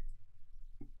back.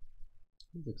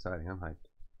 It's exciting. I'm hyped.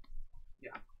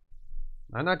 Yeah.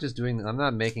 I'm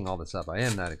not making all this up. I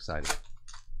am that excited.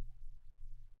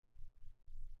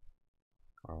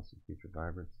 Carlson Future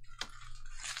Vibrance.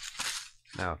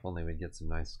 Now, if only we'd get some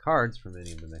nice cards from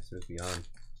any of the mixers beyond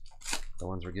the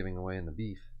ones we're giving away in the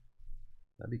beef.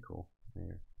 That'd be cool.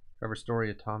 There. Trevor Story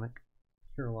Atomic.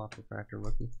 Kirilloff Refractor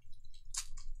Rookie.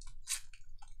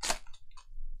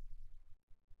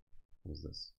 What is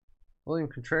this? William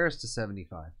Contreras to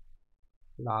 75.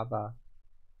 Lava.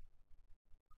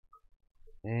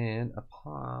 And a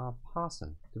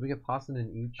Posson. Did we get Posson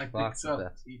in each box? I think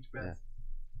so. Each best. Yeah.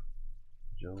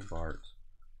 Joe Bart.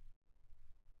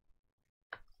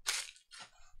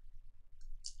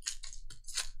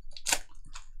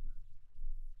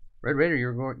 Red Raider,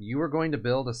 you were going to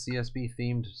build a CSB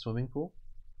themed swimming pool?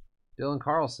 Dylan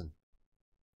Carlson.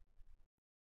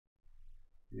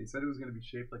 He said it was going to be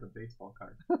shaped like a baseball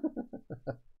card.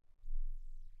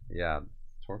 Yeah,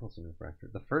 Torkelson Refractor.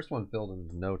 The first one filled in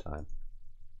no time.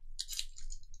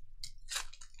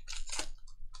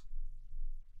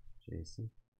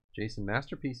 Jason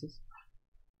Masterpieces.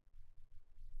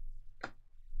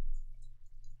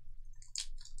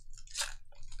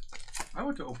 I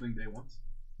went to opening day once.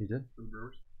 You did? For the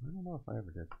Brewers. I don't know if I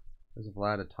ever did. There's a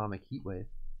Vlad Atomic Heatwave.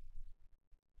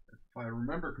 If I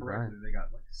remember correctly, they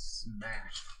got like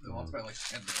smashed. They lost by like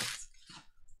 10 minutes.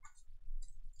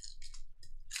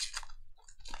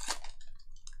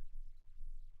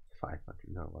 $500.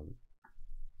 No, it wasn't.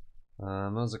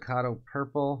 Mozzicato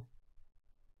Purple.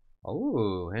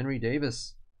 Oh, Henry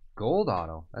Davis Gold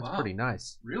Auto. That's pretty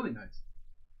nice. Really nice.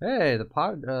 Hey, the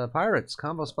Pirates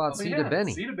combo spot. C to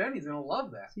Benny. C to Benny's gonna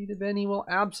love that. C to Benny will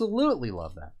absolutely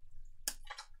love that.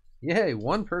 Yay!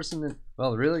 One person.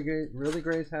 Well, really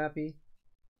great's happy.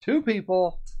 2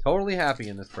 people totally happy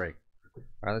in this break. All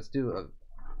right, let's do a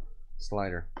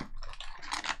slider.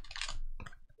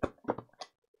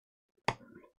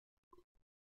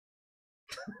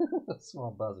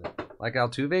 Small buzzer. Like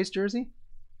Altuve's jersey?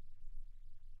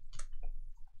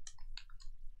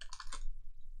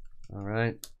 All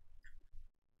right.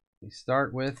 We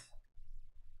start with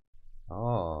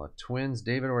Twins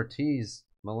David Ortiz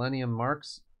Millennium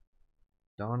Marks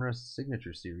Donruss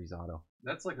Signature Series auto.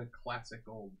 That's like a classic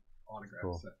old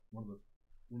autograph set. One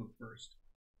of the first.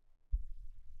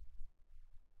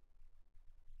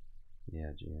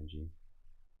 Yeah, GNG.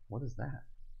 What is that?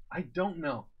 I don't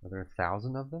know. Are there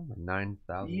 1,000 of them? Or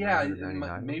 9,000? Yeah,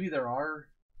 maybe there are.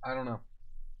 I don't know.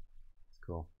 It's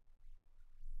cool.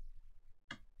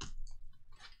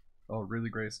 Oh, really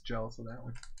Gray's jealous of that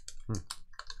one.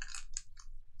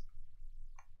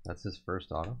 That's his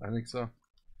first auto? I think so.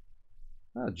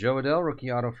 Oh, Joe Adell rookie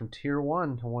auto from Tier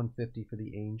 1 to 150 for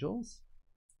the Angels.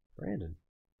 Brandon.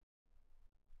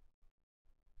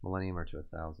 Millennium or to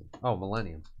 1,000? Oh,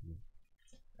 Millennium.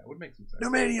 That would make some sense.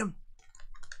 Nomadium!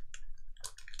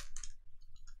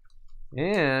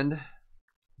 And,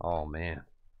 oh man.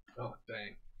 Oh,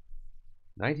 dang.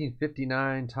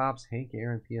 1959 Topps Hank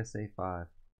Aaron PSA 5.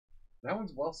 That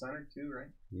one's well centered too, right?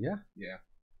 Yeah. Yeah.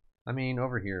 I mean,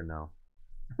 over here, no.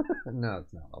 No,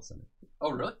 it's not well centered.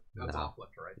 Oh, really? That's No. off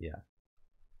left to right. Yeah.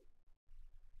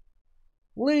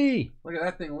 Lee! Look at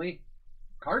that thing, Lee.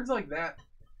 Cards like that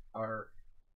are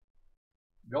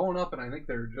going up, and I think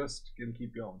they're just going to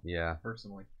keep going. Yeah.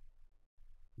 Personally.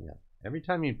 Yeah. Every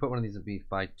time you put one of these, it'd be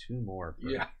buy 2 more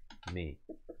for me.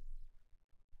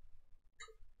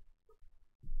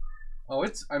 Oh,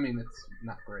 it's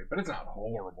not great, but it's not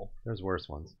horrible. There's worse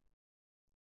ones.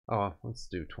 Oh, let's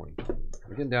do 20.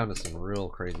 We're getting down to some real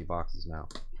crazy boxes now.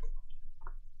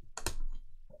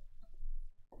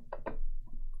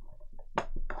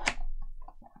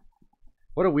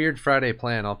 What a weird Friday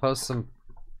plan. I'll post some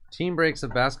team breaks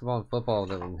of basketball and football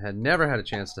that had never had a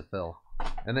chance to fill.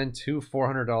 And then 2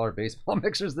 $400 baseball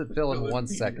mixers that fill in 1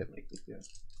 second. Yeah.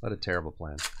 What a terrible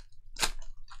plan.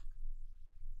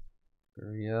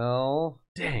 Gurriel.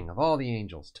 Dang, of all the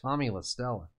Angels, Tommy La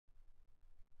Stella.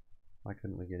 Why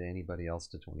couldn't we get anybody else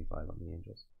to 25 on the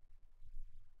Angels?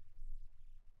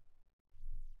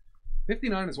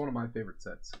 59 is one of my favorite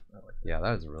sets. I like that. Yeah,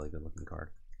 that is a really good looking card.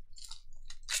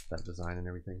 That design and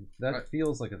everything. That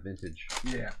feels like a vintage.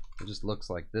 Yeah. It just looks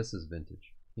like this is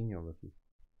vintage. Pino rookie.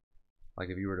 Like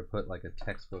if you were to put like a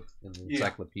textbook in the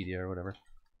encyclopedia or whatever.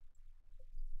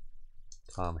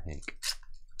 Tom Hank.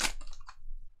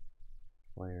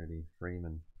 Flaherty,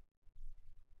 Freeman.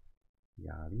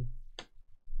 Yachty.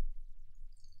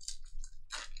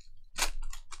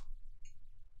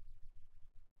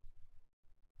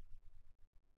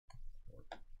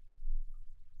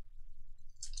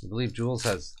 I believe Jules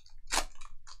has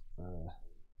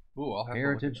Ooh, I'll have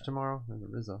Heritage to look tomorrow. There's a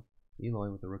Rizzo. Eloy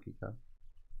with the rookie cup.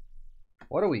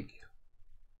 What a week.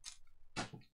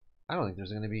 I don't think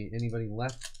there's going to be anybody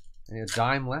left. A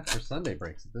dime left for Sunday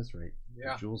breaks at this rate.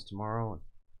 Yeah. Jules tomorrow. And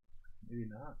maybe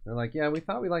not. they're like, yeah, we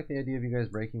thought we liked the idea of you guys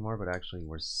breaking more, but actually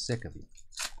we're sick of you.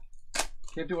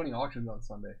 Can't do any auctions on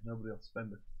Sunday. Nobody will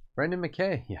spend it. Brendan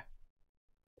McKay. Yeah.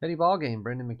 Teddy Ballgame.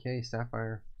 Brendan McKay.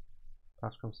 Sapphire.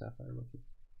 Costco Sapphire rookie.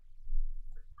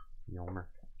 Yelmer.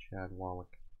 Chad Wallach.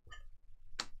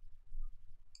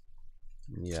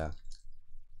 Yeah.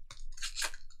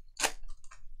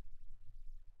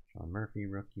 Sean Murphy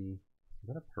rookie. Is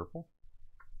that a purple?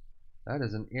 That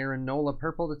is an Aaron Nola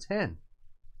purple to 10.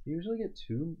 You usually get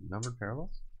 2 numbered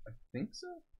parallels? I think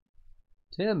so.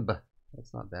 Timb.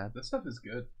 That's not bad. This stuff is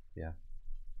good. Yeah.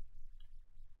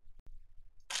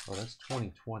 Oh, that's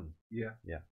 2020. Yeah.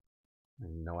 Yeah. I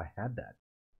didn't know I had that.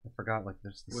 I forgot, like,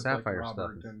 there's the with Sapphire like stuff.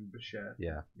 Robert and Bichette.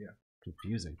 Yeah. Yeah.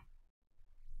 Confusing.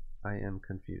 I am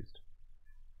confused.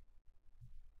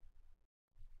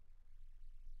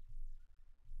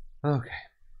 Okay.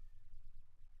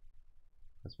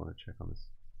 Just want to check on this.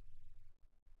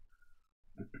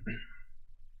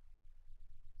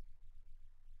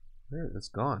 There, it's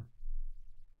gone.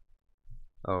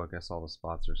 Oh, I guess all the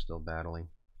spots are still battling.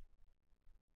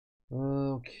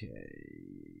 Okay.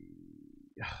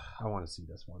 I want to see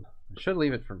this one. I should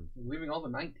leave it for... Leaving all the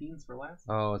 19s for last?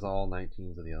 Oh, it's all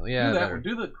 19s of the other. Yeah, do that better. one.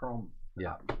 Do the chrome.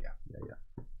 Yeah. Yeah. Yeah.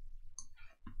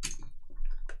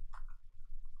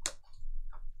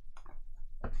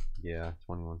 Yeah,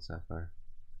 21 Sapphire.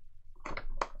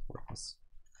 Worthless.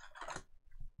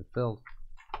 It filled.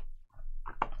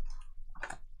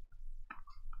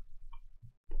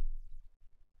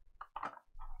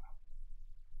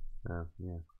 Oh,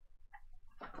 yeah.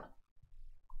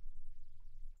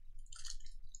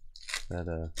 That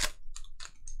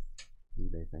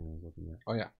eBay thing I was looking at.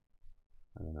 Oh yeah.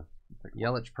 I don't know.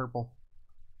 Yelich purple.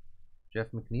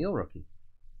 Jeff McNeil rookie.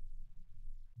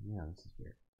 Yeah, this is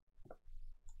weird.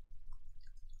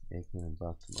 Aikman and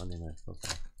Buck Monday Night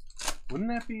Football. Wouldn't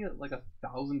that be like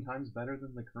 1,000 times better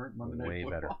than the current Monday Night Way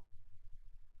Football? better.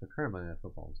 The current Monday Night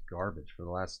Football is garbage for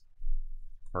the last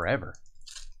forever.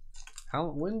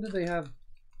 When did they have?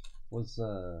 Was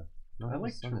I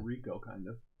like Tirico kind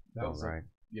of. That was right.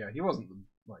 Yeah, he wasn't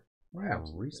like. Yeah,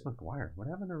 Reese McGuire. What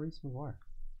happened to Reese McGuire?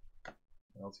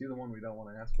 Well, is he the one we don't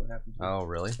want to ask what happened to? Oh,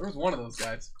 really? There was one of those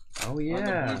guys. Oh, On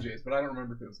yeah. the Blue Jays, but I don't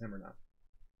remember if it was him or not.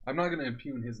 I'm not going to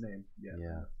impugn his name yet.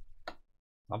 Yeah.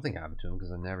 Something happened to him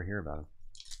because I never hear about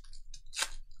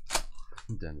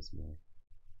him. Dennis Miller.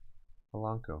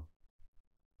 Polanco.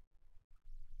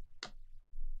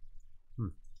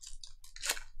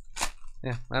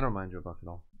 Yeah, I don't mind Joe Buck at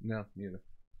all. No, neither.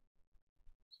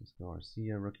 Cisco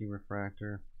Garcia, rookie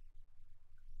refractor.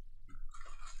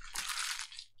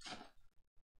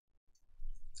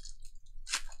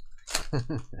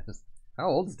 How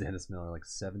old is Dennis Miller? Like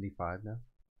 75 now?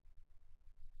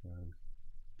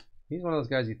 He's one of those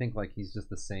guys you think like he's just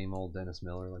the same old Dennis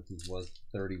Miller like he was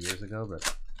 30 years ago, but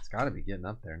it's got to be getting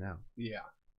up there now. Yeah.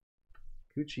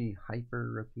 Cucci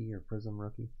Hyper rookie or Prism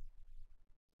rookie?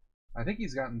 I think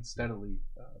he's gotten steadily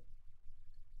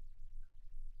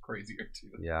crazier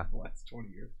too. Yeah. The last 20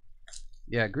 years.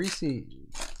 Yeah, Greasy.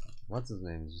 What's his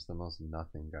name? He's just the most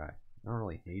nothing guy. I don't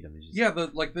really hate him. He's just...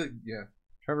 Yeah.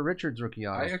 Trevor Richards rookie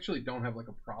auto. I actually don't have like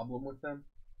a problem with them,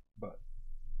 but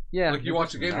yeah, like you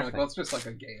watch a game, you're like, well, it's just like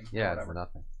a game. Yeah, it's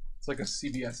nothing. It's like a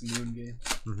CBS noon game.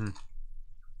 Mm-hmm.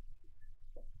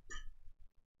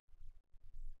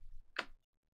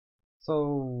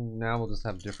 So now we'll just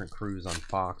have different crews on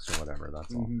Fox or whatever.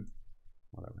 That's all.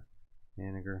 Whatever.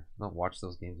 Haniger. I don't watch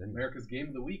those games anymore. America's Game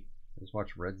of the Week. I just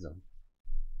watch Red Zone.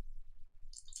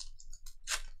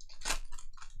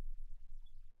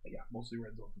 Yeah, mostly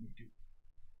Red Zone for me too.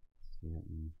 Yeah.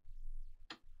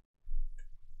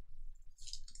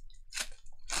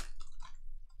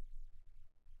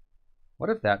 What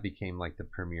if that became like the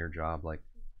premier job? Like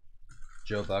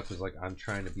Joe Buck was like, I'm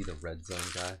trying to be the Red Zone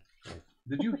guy. Like,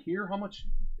 did you hear how much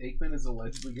Aikman is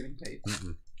allegedly getting paid?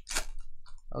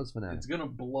 That was fanatic. It's gonna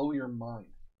blow your mind.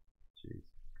 Jeez.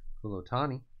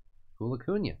 Kulotani.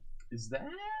 Kulakunya. Is that?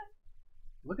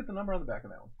 Look at the number on the back of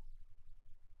that one.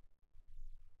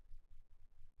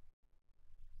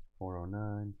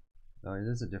 409. Oh, it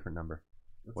is a different number.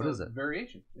 That's what is it?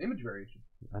 Variation. Image variation.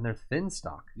 And they're thin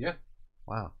stock. Yeah.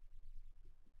 Wow.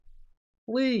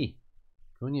 Lee.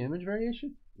 Cunha image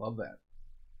variation? Love that.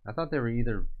 I thought they were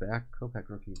either back Kopech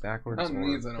rookie backwards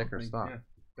or thicker stock. Yeah.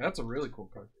 That's a really cool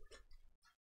card.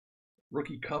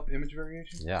 Rookie Cup image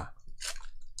variation? Yeah.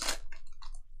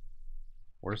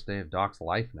 Worst day of Doc's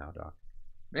life now, Doc.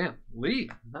 Man, Lee,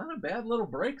 not a bad little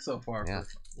break so far for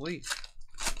Lee.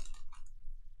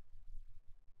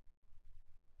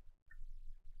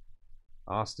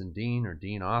 Austin Dean or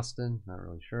Dean Austin, not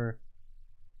really sure.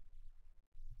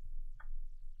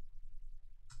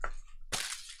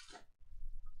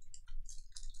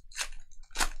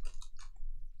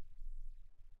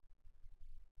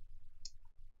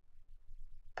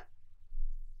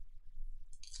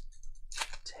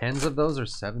 Tens of those are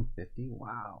 $750.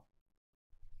 Wow,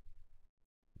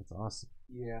 that's awesome.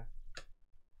 Yeah.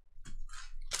 Oh,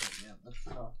 man, that's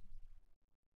tough.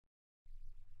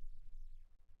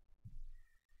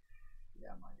 Yeah,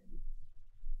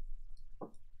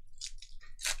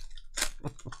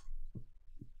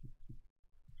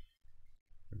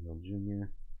 Real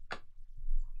Junior.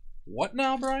 What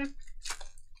now, Brian?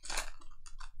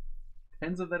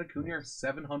 Tens of that Acuna are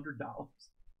 $700.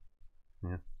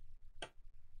 Yeah.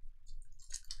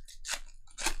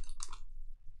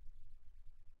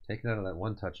 Take it out of that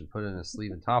one touch and put it in a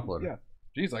sleeve and top loader.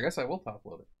 Yeah. Jeez, I guess I will top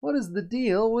load it. What is the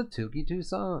deal with Tukey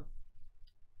Toussaint?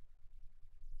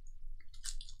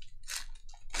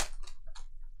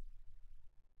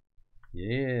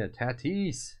 Yeah,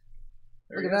 Tatis.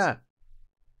 Look at that.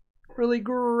 Really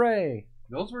gray.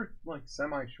 Those were like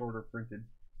semi-shorter printed.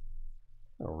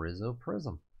 A Rizzo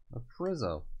Prism. A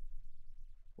Prizzo.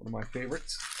 One of my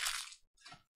favorites.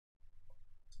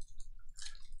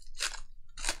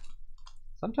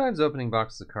 Sometimes opening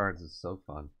boxes of cards is so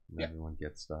fun. And yeah. Everyone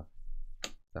gets stuff.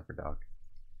 Except for Doc.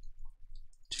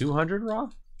 200 raw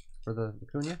for the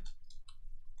Acuna?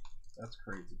 That's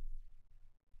crazy.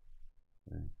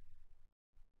 Okay.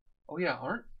 Oh yeah,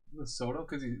 aren't the Soto,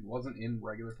 because he wasn't in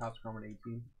regular Topps Chrome in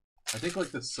 18, I think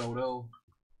like the Soto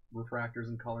refractors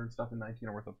and color and stuff in 19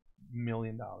 are worth $1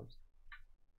 million.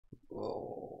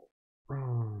 Oh.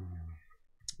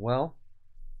 Well,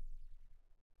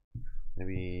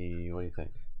 maybe, what do you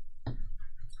think?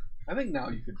 I think now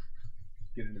you could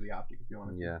get into the Optic if you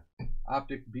want to. Yeah.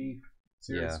 Optic Beef,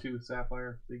 Series 2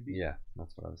 Sapphire, Big Beef. Yeah,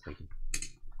 that's what I was thinking.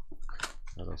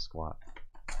 Auto Squat.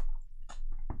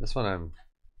 This one I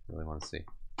really want to see.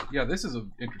 Yeah, this is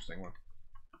an interesting one.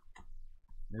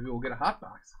 Maybe we'll get a hot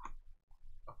box.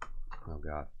 Oh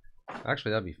god.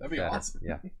 Actually, that'd be awesome.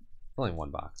 Yeah. Only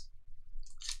one box.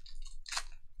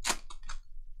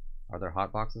 Are there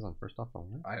hot boxes on first off the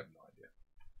line? I have no idea.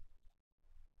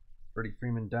 Freddie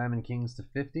Freeman Diamond Kings to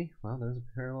 50. Well, there's a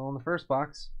parallel in the first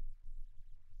box.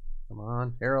 Come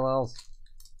on, parallels.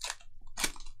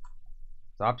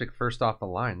 It's Optic first off the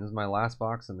line. This is my last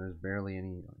box, and there's barely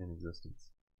any in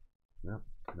existence. Nope,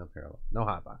 no parallel. No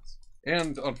hot box.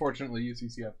 And unfortunately,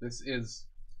 UCCF, this is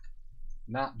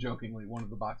not jokingly one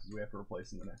of the boxes we have to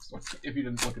replace in the next one. If you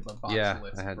didn't look at the box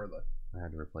list I had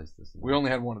to replace this. We only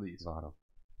had one of these. Auto.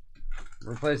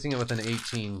 Replacing it with an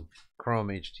 18 Chrome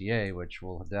HTA, which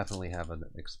will definitely have an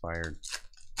expired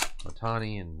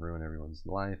Otani and ruin everyone's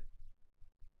life.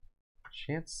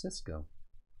 Chance Cisco.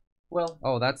 Well,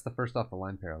 oh, that's the first off the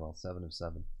line parallel, 7 of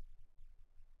 7.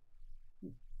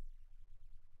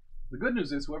 The good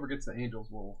news is whoever gets the Angels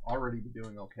will already be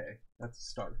doing okay. That's a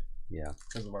start. Yeah.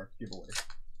 Because of our giveaways.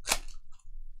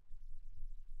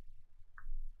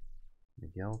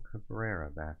 Miguel Cabrera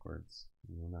backwards.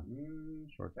 I don't know.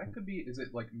 Short. That could be. Is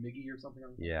it like Miggy or something?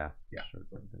 On yeah. Yeah. Short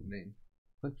name.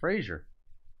 Clint Frazier.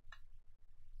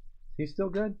 He's still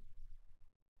good.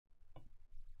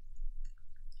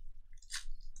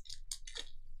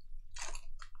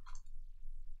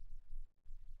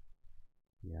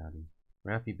 Yachty.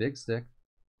 Raffy Big Stick.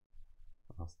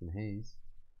 Austin Hayes.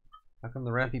 How come the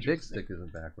Raffy Big Stick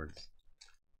isn't backwards?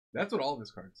 That's what all of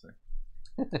his cards say.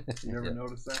 You ever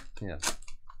notice that? Yeah.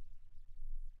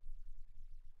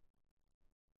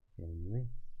 Anyway.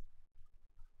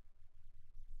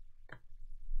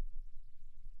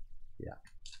 Yeah.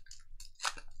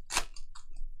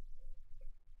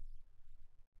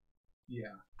 Yeah.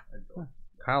 I don't.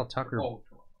 Kyle Tucker,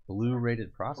 blue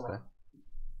rated prospect.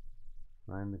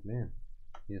 Ryan McMahon.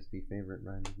 PSP favorite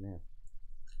Ryan McMahon.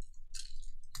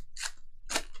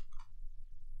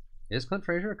 Is Clint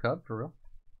Frazier a Cub for real?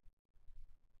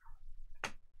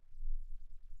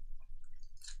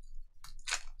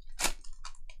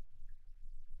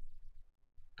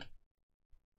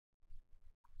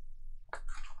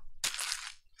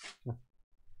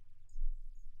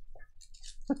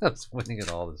 That's winning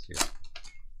it all this year.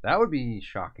 That would be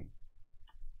shocking.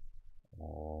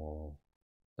 Oh,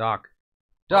 Doc.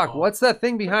 Doc, what's that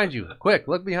thing behind you? Quick,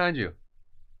 look behind you.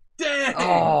 Dang!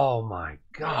 Oh my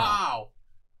God! Wow!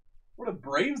 What a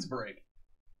Braves break!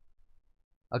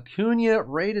 Acuna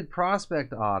rated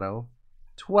prospect auto,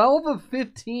 12 of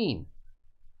 15.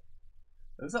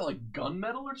 Is that like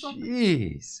gunmetal or something?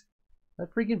 Jeez.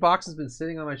 That freaking box has been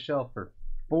sitting on my shelf for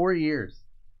 4 years.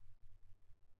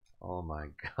 Oh my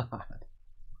god.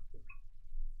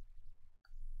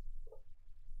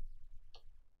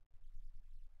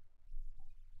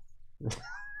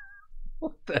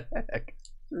 What the heck?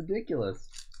 It's ridiculous.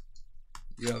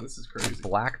 Yeah, this is crazy.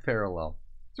 Black parallel.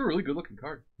 It's a really good looking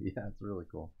card. Yeah, it's really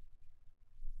cool.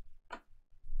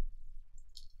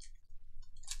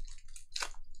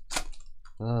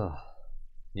 Oh,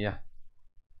 yeah.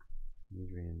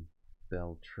 Adrian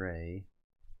Beltre,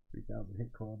 3000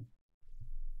 hit club.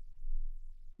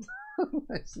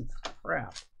 This is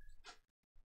crap.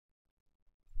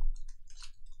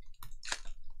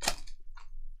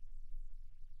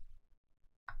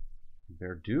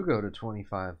 Verdugo to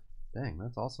 25. Dang,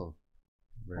 that's also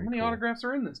very How many cool. autographs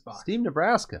are in this box? Steve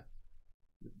Nebraska.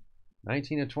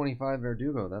 19 of 25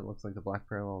 Verdugo. That looks like the black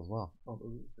parallel as well. Oh,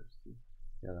 those are the first two.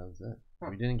 Yeah, that was it. Huh.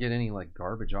 We didn't get any like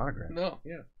garbage autographs. No,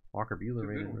 yeah. Walker Buehler Good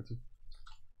rated. ones.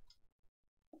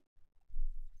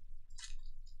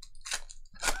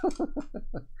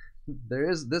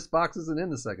 This box isn't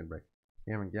in the second break.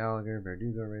 Cameron Gallagher,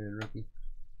 Verdugo rated rookie.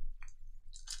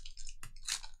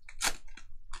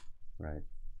 Right.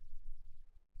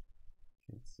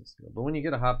 But when you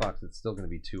get a hot box, it's still going to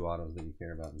be 2 autos that you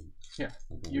care about. Yeah,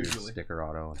 like a usually. weird sticker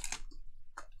auto.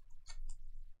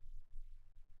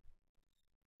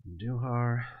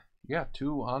 Duhar. Yeah,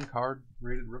 2 on card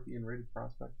rated rookie and rated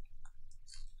prospect.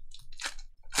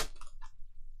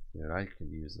 Dude, I could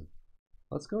use it.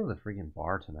 Let's go to the freaking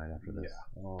bar tonight after this.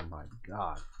 Yeah. Oh my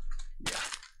god.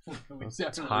 Yeah. Let's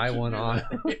tie one on.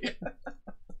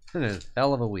 It's been a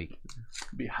hell of a week.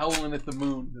 Be howling at the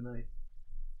moon tonight.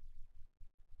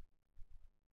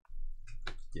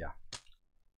 Yeah.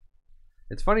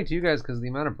 It's funny to you guys because the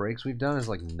amount of breaks we've done is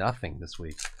like nothing this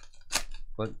week.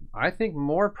 But I think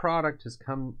more product has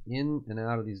come in and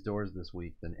out of these doors this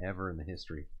week than ever in the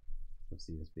history of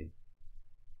CSB.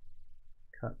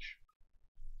 Kutch.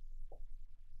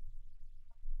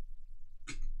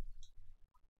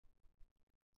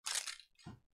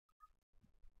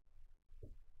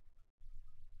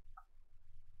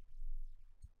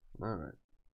 All right.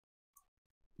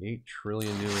 8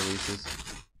 trillion new releases.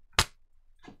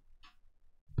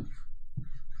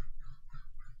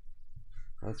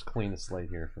 Let's clean the slate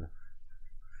here for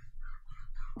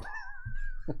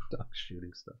duck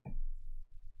shooting stuff.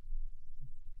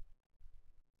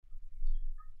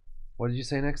 What did you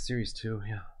say next? Series 2,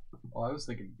 yeah. Oh, I was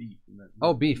thinking beef.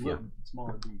 Oh, beef, yeah.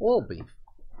 Smaller beef. Old beef.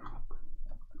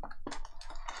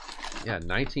 Yeah,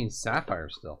 19 Sapphire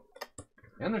still.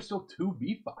 And there's still 2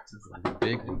 beef boxes left.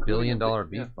 Big $1 billion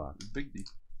beef box. Big beef.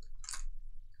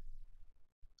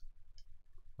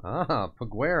 Ah,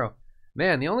 Paguero.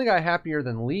 Man, the only guy happier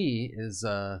than Lee is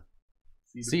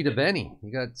Cita Benny. He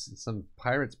got some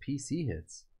Pirates PC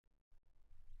hits.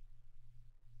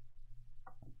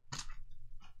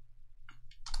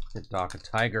 Hit Doc a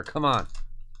Tiger. Come on.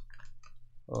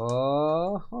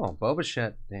 Oh, Boba.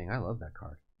 Dang, I love that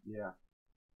card. Yeah.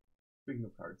 Speaking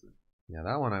of cards. Yeah,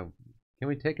 that one Can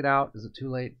we take it out? Is it too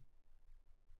late?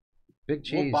 Big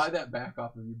Cheese. We'll buy that back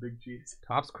off of you, Big Cheese.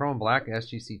 Topps Chrome Black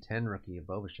SGC 10 rookie of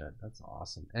Boba. That's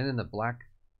awesome. And in the black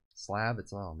slab,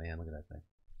 it's, oh man, look at that thing.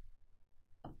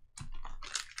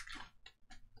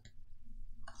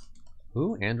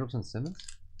 Who? Andrelton Simmons?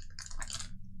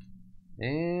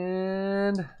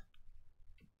 And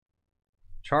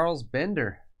Charles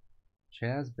Bender.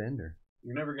 Chaz Bender.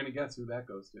 You're never going to guess who that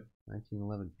goes to.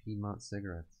 1911 Piedmont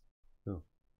Cigarettes. Who?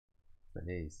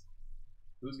 The A's.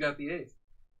 Who's got the A's?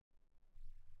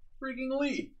 Freaking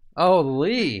Lee. Oh,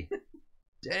 Lee.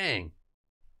 Dang.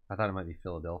 I thought it might be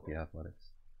Philadelphia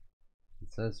Athletics.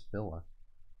 It says Phila.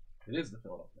 It is the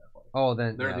Philadelphia Athletics. Oh,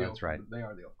 then They're yeah, the that's right. They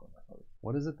are the Oakland Athletics.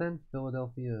 What is it then?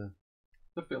 Philadelphia.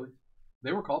 The Phillies.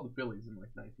 They were called the Phillies in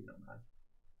like 1909. I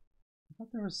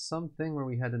thought there was something where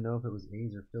we had to know if it was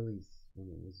A's or Phillies when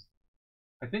it was.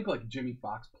 I think like Jimmy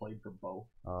Fox played for both.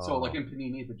 Oh. So like in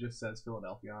Panini, if it just says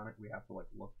Philadelphia on it, we have to like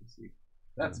look to see.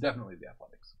 That's definitely the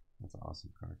Athletics. That's an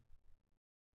awesome card.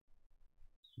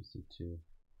 Let's just do 2.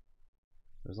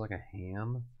 There's like a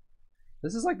ham.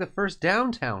 This is like the first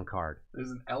downtown card.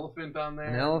 There's an elephant on there.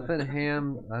 An elephant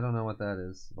ham. I don't know what that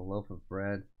is. A loaf of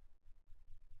bread.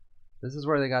 This is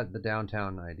where they got the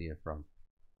downtown idea from.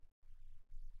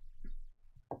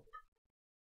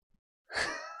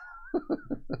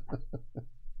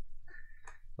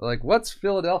 Like, what's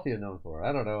Philadelphia known for?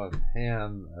 I don't know. A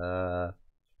ham.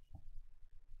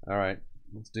 All right,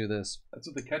 let's do this. That's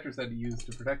what the catchers had to use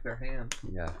to protect their hands.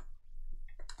 Yeah.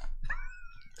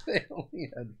 They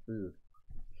only had food.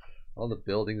 All the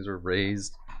buildings were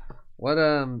razed. What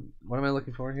am I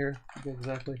looking for here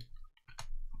exactly?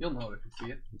 You'll know it if you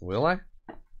see it. Will I?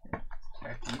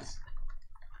 Khakis.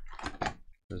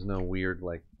 There's no weird,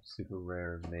 like, super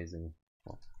rare, amazing.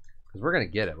 Well, because we're gonna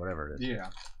get it, whatever it is. Yeah.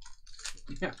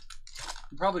 Yeah.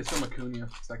 Probably some Acuna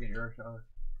second year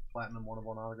platinum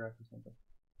 1/1 autograph or something.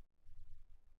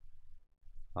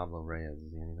 Pablo Reyes,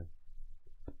 is he anything?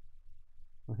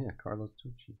 Oh yeah, Carlos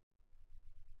Tucci.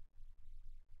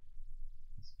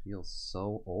 This feels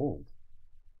so old.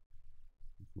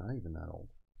 It's not even that old.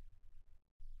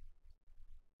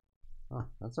 Oh,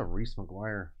 that's a Reese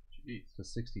McGuire. Jeez. To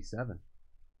 67.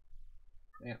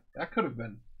 Man, that could have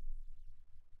been.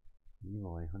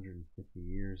 Eloy, 150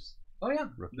 years. Oh yeah,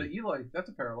 Rookie. the Eloy. That's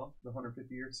a parallel. The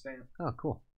 150 year stamp. Oh,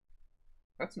 cool.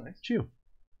 That's nice. Chew.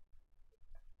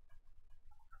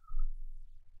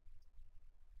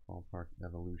 Ballpark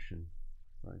Evolution.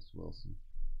 Bryce Wilson.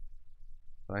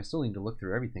 But I still need to look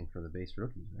through everything for the base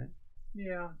rookies, right?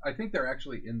 Yeah, I think they're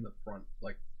actually in the front,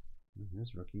 like.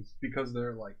 There's rookies. Because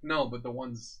they're like no, but the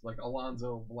ones like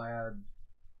Alonso, Vlad,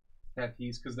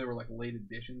 Tatis, because they were like late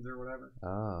editions or whatever.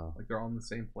 Oh. Like they're all in the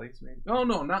same place, maybe. Oh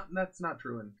no, that's not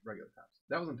true in regular Topps.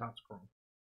 That was in Topps Chrome.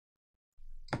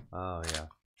 Oh yeah.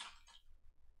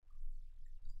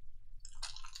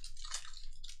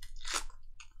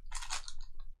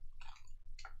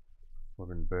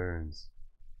 Corbin Burns.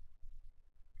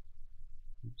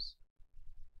 Oops.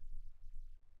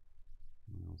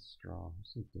 No straw.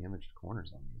 There's some damaged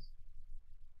corners on these.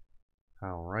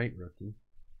 Kyle Wright rookie.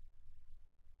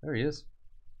 There he is.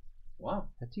 Wow.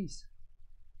 Tatis.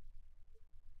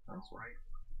 That's right.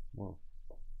 Whoa.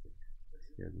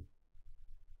 Scared me.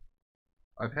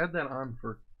 I've had that on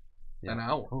for an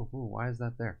hour. Oh, why is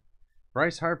that there?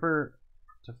 Bryce Harper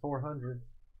to 400.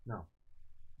 No.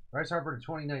 Bryce Harper to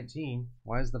 2019.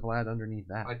 Why is the Vlad underneath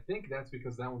that? I think that's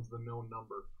because that one's the known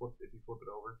number. If you flip it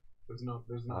over, there's not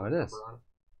it a is. number on it.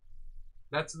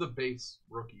 That's the base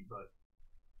rookie, but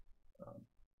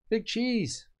Big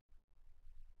Cheese.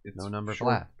 it's no number short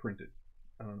flat. printed.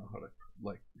 I don't know how to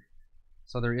like.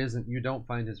 So there isn't. You don't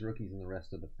find his rookies in the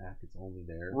rest of the pack. It's only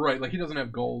there. Right, like he doesn't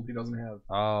have gold. He doesn't have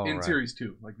in right. Series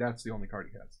 2. Like that's the only card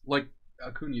he has. Like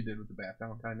Acuna did with the bat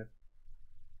down, kind of.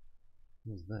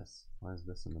 What is this? Why is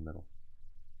this in the middle?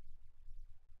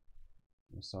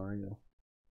 Rosario.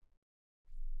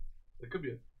 It could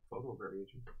be a photo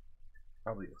variation.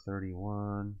 Probably is.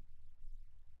 31.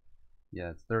 Yeah,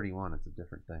 it's 31. It's a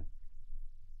different thing.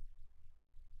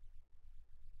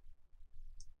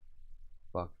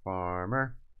 Buck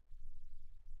Farmer.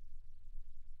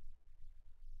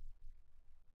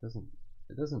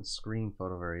 It doesn't scream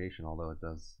photo variation, although it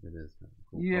does. It is kind of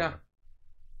cool. Yeah. Photo.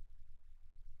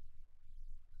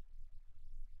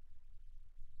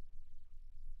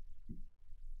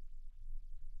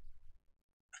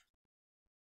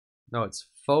 No, it's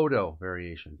photo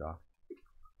variation, Doc.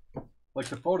 Like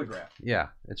the photograph. Yeah,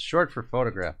 it's short for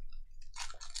photograph.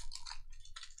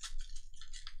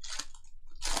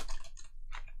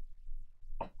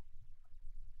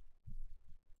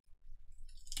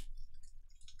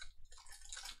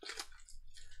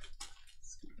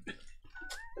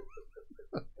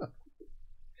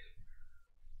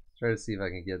 Try to see if I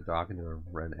can get Doc into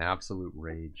an absolute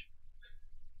rage.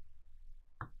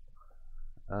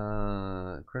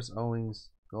 Chris Owings,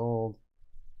 gold.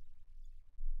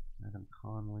 Adam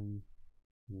Conley,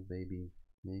 little baby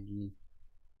Miggy.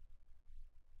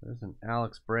 There's an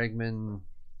Alex Bregman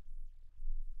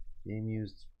game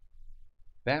used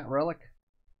bat relic.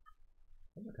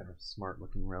 Those are kind of smart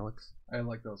looking relics. I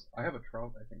like those. I have a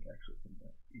Trout, I think, actually, from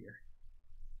that year.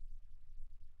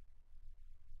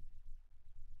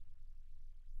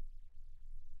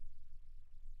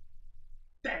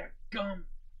 Dadgum!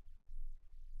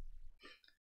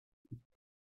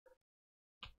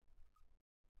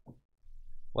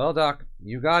 Well, Doc,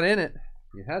 you got in it.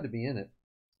 You had to be in it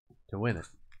to win it.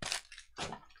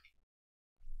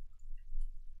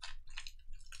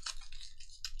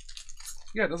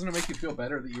 Yeah, doesn't it make you feel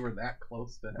better that you were that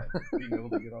close to being able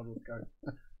to get all those cards?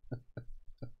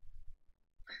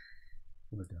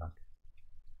 Poor Doc.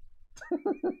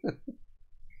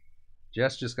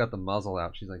 Jess just got the muzzle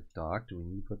out. She's like, Doc, do we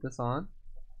need to put this on?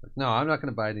 Like, no, I'm not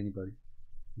going to bite anybody.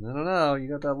 No, you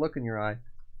got that look in your eye.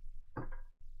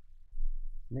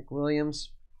 Nick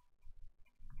Williams.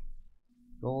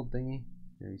 Gold thingy.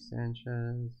 Gary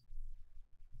Sanchez.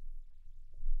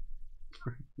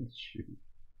 Shoot.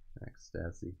 Max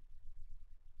Stassi.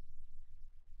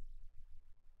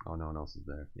 Oh, no one else is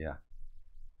there. Yeah.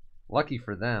 Lucky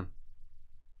for them.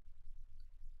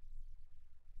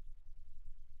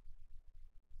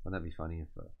 Wouldn't that be funny if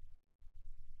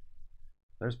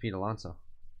there's Pete Alonso.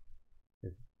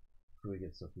 So we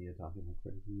get Sophia talking like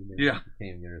crazy. Yeah. She can't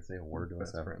even get her to say a word to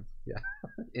us Best ever. friends. Yeah.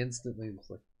 Instantly just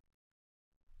like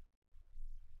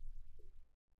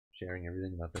sharing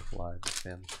everything about their lives with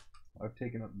family. I've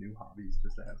taken up new hobbies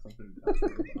just to have something to talk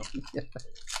about. Yeah.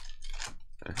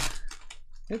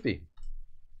 Hippie.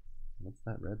 What's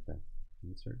that red thing?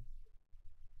 Insert.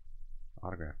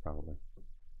 Autograph, probably.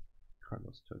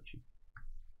 Carlos Tochi.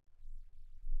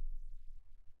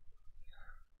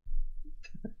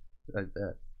 I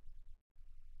bet.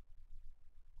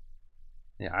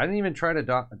 Yeah, I didn't even try to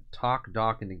talk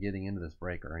Doc into getting into this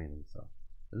break or anything, so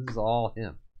this is all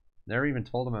him. Never even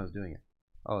told him I was doing it.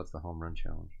 Oh, it's the home run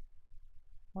challenge.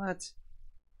 What?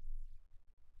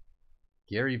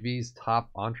 Gary V's top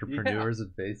entrepreneurs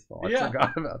of baseball. I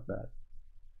forgot about that.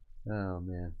 Oh,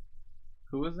 man.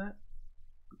 Who is that?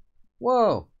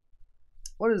 Whoa.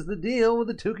 What is the deal with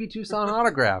the Tukey Tucson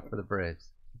autograph for the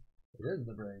Braves? It is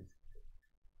the Braves.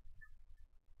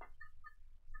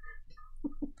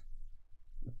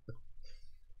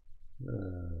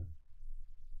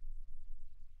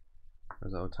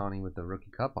 There's Ohtani with the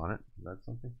rookie cup on it. Is that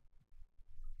something?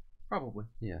 Probably.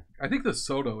 Yeah. I think the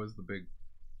Soto is the big.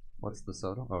 What's the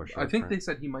Soto? Oh, sure. I think they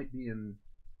said he might be in.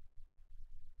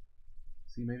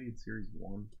 See, maybe it's Series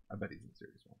 1. I bet he's in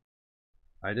Series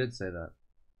 1. I did say that.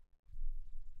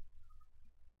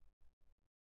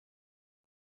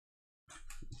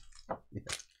 Yeah.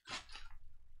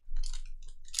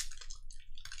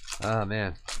 Ah,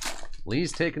 man.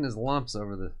 Lee's taking his lumps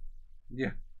over the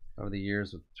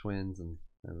years with Twins and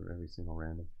every single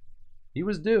random. He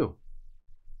was due.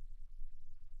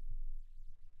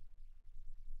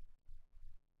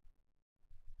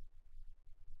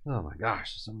 Oh my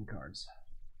gosh, so many cards.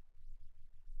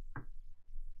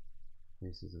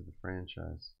 Faces of the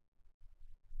franchise.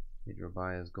 Pedro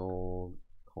Baez gold.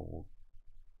 Cole.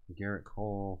 Garrett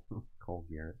Cole. Cole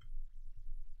Garrett.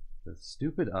 The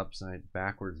stupid upside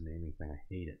backwards naming thing. I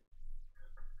hate it.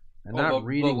 And not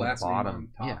reading the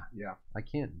bottom. Yeah. I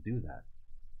can't do that.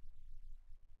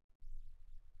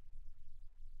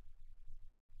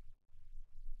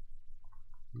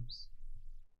 Oops.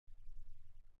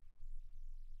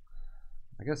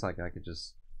 I guess like I could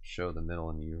just show the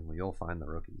middle and you'll find the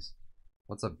rookies.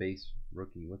 What's a base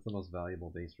rookie? What's the most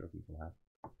valuable base rookie to have?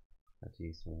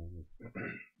 Tatis.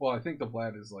 Well, I think the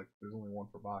Vlad is like there's only one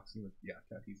per box. And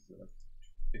Tatis is like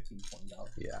 $15-$20.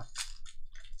 Yeah.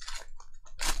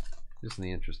 Just in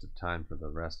the interest of time for the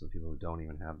rest of the people who don't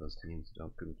even have those teams,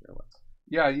 couldn't care less.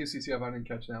 Yeah, UCCF. I didn't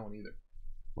catch that one either.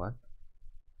 What?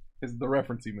 Is the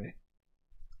reference he made?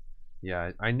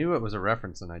 Yeah, I knew it was a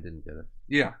reference and I didn't get it.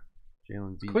 Yeah.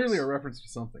 Jalen Beats. Clearly a reference to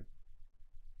something.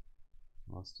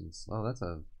 Austin. Oh, that's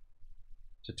a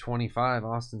to 25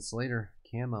 Austin Slater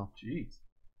camo. Jeez.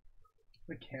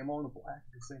 The camo and the black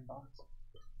in the same box.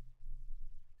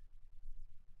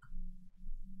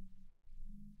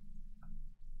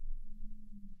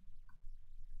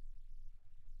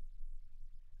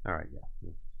 All right, yeah.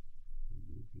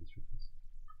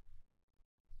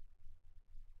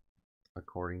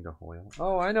 According to Hoyle.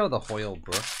 Oh, I know the Hoyle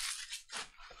book.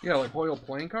 Yeah, like Hoyle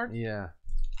playing card? Yeah.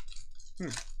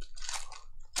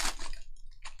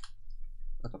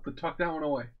 I have to tuck that one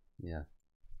away. Yeah.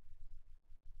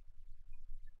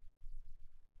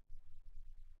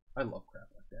 I love crap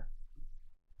like that.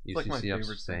 UCCF like my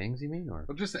favorite sayings, you mean? Or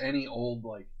well, just any old,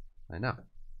 like... I know.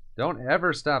 Don't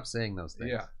ever stop saying those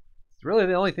things. Yeah. It's really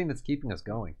the only thing that's keeping us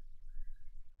going.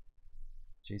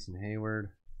 Jason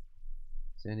Hayward.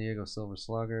 San Diego Silver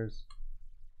Sluggers.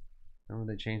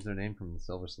 Remember they changed their name from the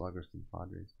Silver Sluggers to the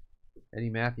Padres. Eddie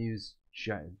Matthews,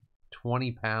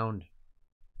 20-pound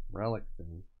relic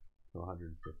thing to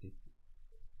 150.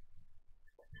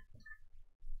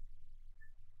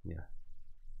 Yeah.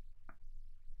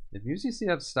 If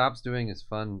UCCF stops doing his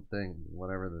fun thing,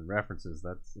 whatever the references,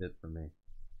 that's it for me.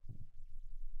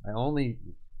 I only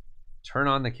turn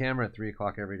on the camera at 3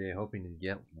 o'clock every day hoping to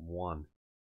get one.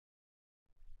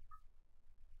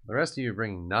 The rest of you are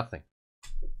bringing nothing.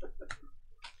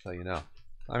 So you know.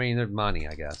 I mean, there's money,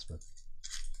 I guess, but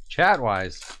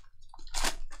chat-wise,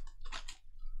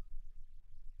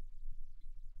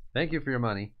 thank you for your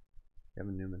money,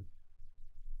 Kevin Newman.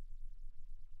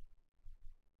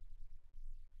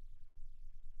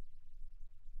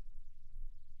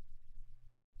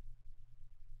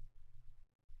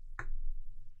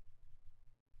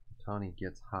 Tony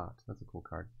gets hot. That's a cool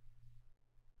card.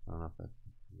 I don't know if that's...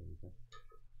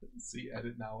 See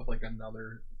edit now with like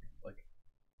another like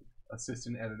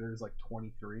assistant editor is like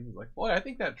 23. He's like, boy, I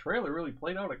think that trailer really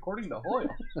played out according to Hoyle.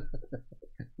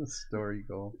 Story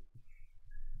goal.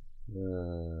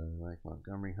 Mike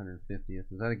Montgomery,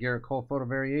 150th. Is that a Garrett Cole photo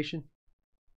variation?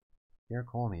 Garrett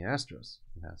Cole on the Astros.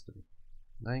 It has to be.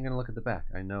 Now you're gonna look at the back.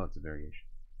 I know it's a variation.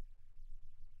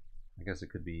 I guess it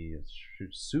could be a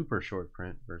super short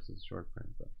print versus short print,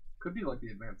 but could be like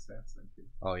the advanced stats thing too.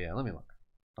 Oh yeah, let me look.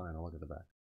 Fine, I'll look at the back.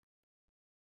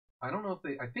 I don't know if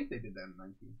they. I think they did that in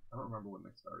 19. I don't remember when they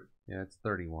started. Yeah, it's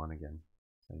 31 again.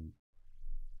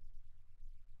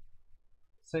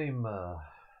 Same.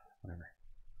 Whatever.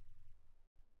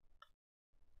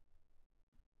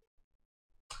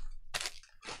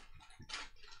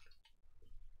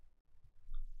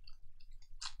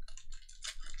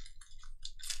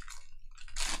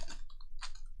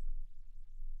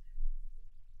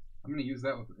 I'm gonna use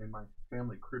that in my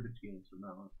family cribbage games from now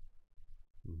on.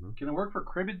 Can it work for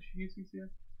cribbage UCCF?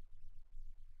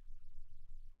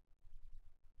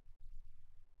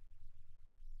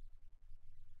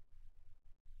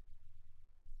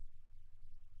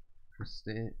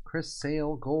 Chris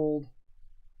Sale gold.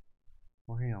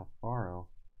 Jorge Alfaro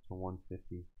to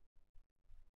 150.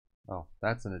 Oh,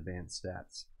 that's an advanced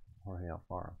stats. Jorge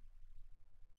Alfaro.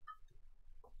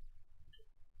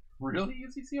 Really,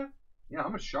 UCCF? Yeah,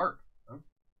 I'm a shark. Huh?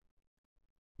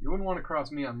 You wouldn't want to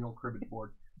cross me on the old cribbage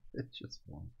board. It's just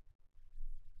one.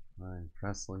 Ryan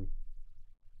Presley.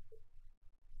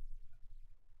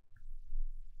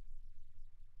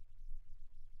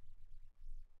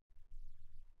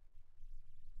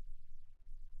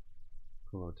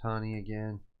 Kulotani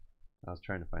again. I was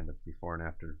trying to find the before and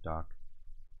after doc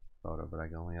photo, but I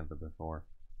can only have the before.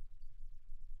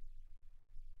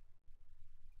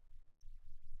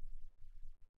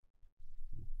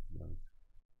 No.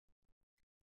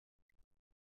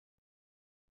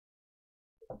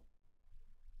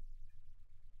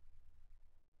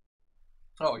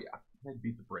 Oh yeah, they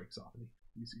beat the brakes off me.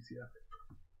 UCCF.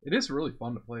 It is really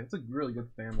fun to play. It's a really good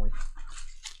family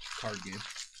card game.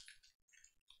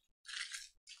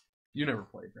 You never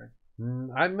played, right?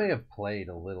 I may have played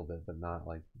a little bit, but not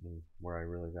like where I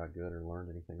really got good or learned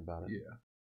anything about it. Yeah.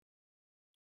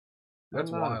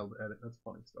 That's wild, Edit. That's a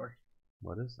funny story.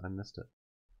 What is? I missed it.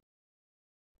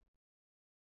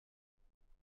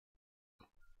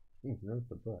 He wrote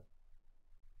the book.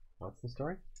 What's the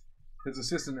story? His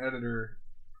assistant editor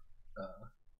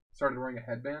started wearing a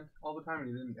headband all the time, and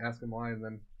he didn't ask him why. And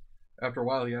then after a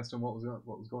while, he asked him what was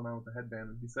going on with the headband,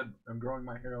 and he said, "I'm growing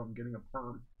my hair out and getting a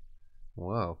perm."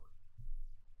 Whoa.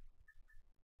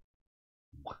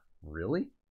 Really?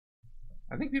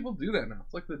 I think people do that now.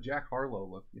 It's like the Jack Harlow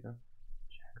look, you know?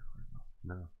 Jack Harlow.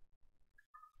 No.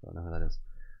 Don't know who that is.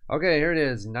 Okay, here it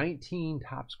is. 19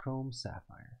 Topps Chrome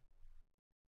Sapphire.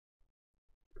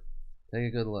 Take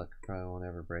a good look. Probably won't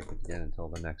ever break it again until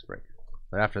the next break.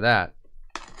 But after that,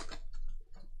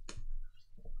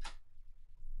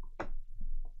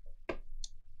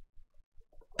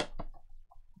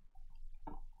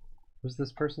 who's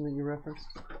this person that you referenced?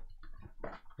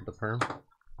 With the perm?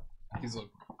 He's a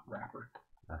rapper.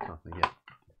 Yeah.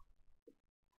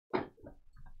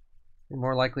 You're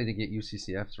more likely to get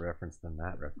UCCF's reference than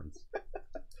that reference.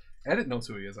 Edit knows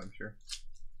who he is, I'm sure.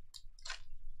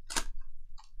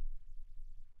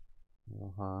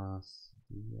 Rojas,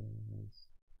 Diaz,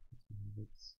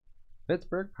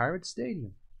 Pittsburgh Pirates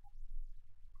Stadium.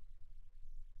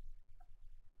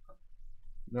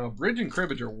 No, bridge and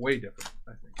cribbage are way different,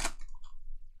 I think.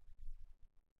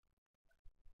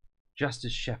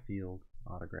 Justice Sheffield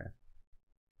autograph.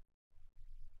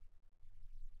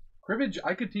 Cribbage,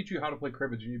 I could teach you how to play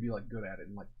cribbage and you'd be like good at it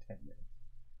in like 10 minutes.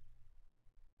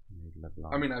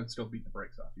 I mean, I'd still beat the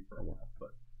brakes off you for a while, but.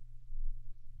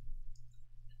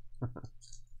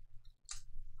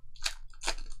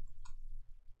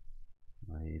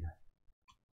 Made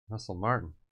Russell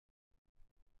Martin.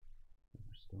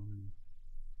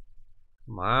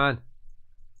 Come on.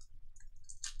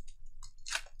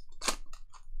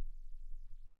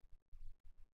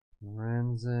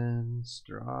 Lorenzen,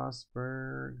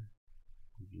 Strasburg,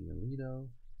 Giolito.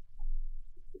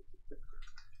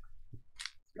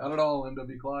 Got it all,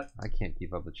 MW Clyde. I can't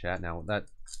keep up the chat now. That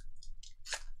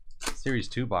Series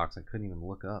 2 box, I couldn't even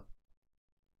look up.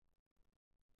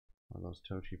 One of those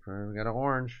Tochi Pro. We got an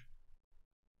orange.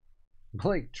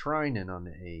 Blake Trinan on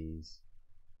the A's.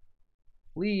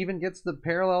 Lee even gets the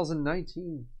parallels in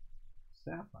 19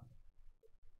 Sapphire.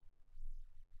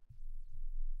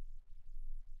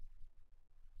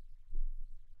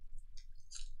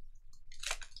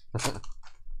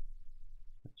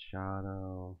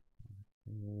 Machado.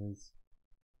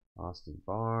 Austin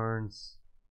Barnes.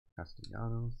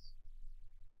 Castellanos.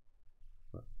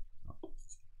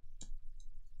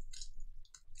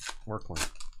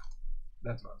 Workland.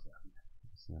 That's what I was asking.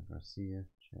 Sam Garcia,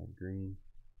 Chad Green,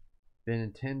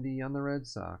 Benintendi on the Red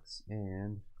Sox,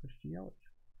 and Christian Yelich.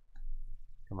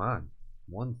 Come on.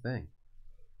 one thing.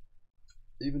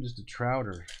 Even just a Trout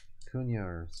or Cunha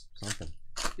or something.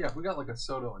 Yeah, if we got like a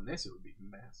Soto on this, it would be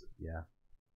massive. Yeah.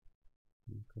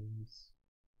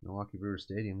 Milwaukee Brewers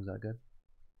Stadium, is that good?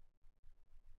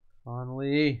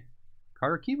 Connolly.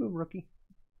 Carter Kieboom, rookie.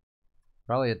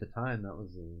 Probably at the time that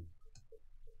was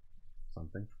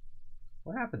something.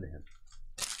 What happened to him?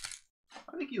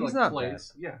 I think He's not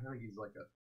plays. Yeah, I think he's like a.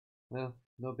 Well,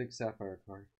 no big Sapphire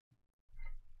card.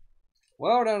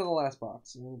 Well, we're down to the last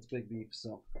box, and it's Big Beef,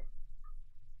 so.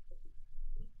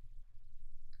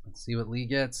 Let's see what Lee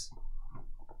gets.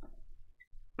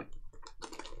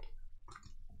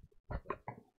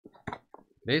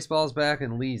 Baseball's back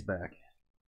and Lee's back.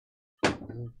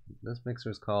 This mixer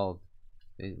is called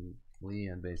Lee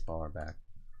and Baseball are back.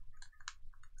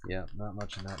 Yeah, not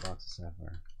much in that box of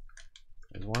Sapphire.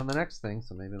 There's one in the next thing,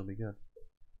 so maybe it'll be good.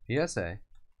 PSA.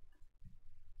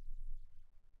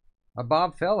 A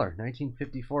Bob Feller,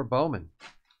 1954 Bowman.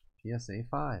 PSA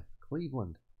 5,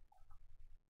 Cleveland.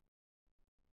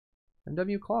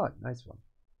 M.W. Claude, nice one.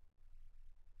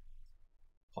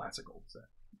 Classic old set.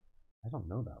 I don't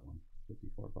know that one.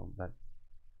 54 Bowman. That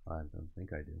I don't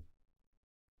think I do.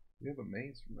 We have a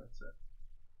maze from that set.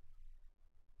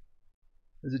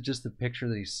 Is it just the picture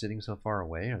that he's sitting so far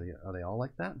away? Are they all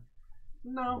like that?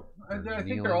 No, I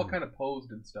think they're all kind of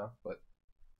posed and stuff, but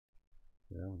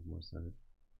yeah, that one's more centered.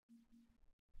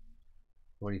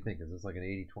 What do you think? Is this like an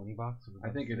 80-20 box? I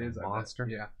think it is. Monster?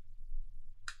 Yeah.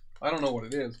 I don't know what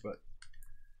it is, but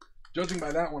judging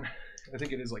by that one, I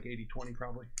think it is like 80-20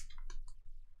 probably.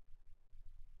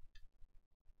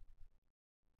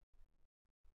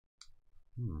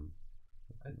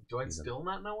 Do I still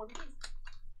not know what it is?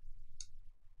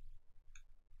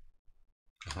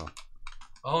 Oh.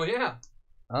 Oh, yeah.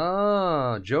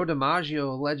 Oh, Joe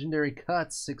DiMaggio, Legendary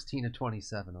Cuts, 16/27.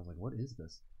 I was like, what is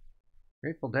this?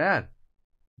 Grateful Dad.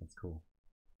 That's cool.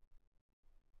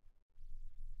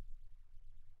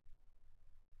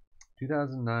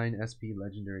 2009 SP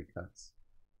Legendary Cuts.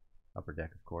 Upper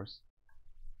Deck, of course.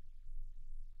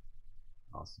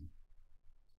 Awesome.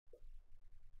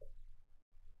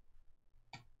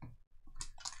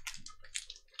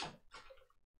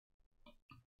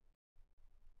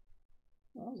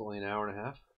 Well, that was only an hour and a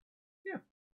half. Yeah.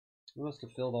 We must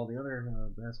have filled all the other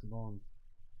basketball.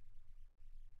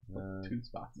 2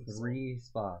 spots. 3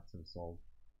 spots have sold.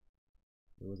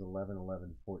 It was 11,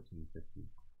 11, 14, 15.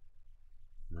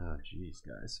 Oh, jeez,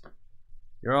 guys.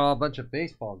 You're all a bunch of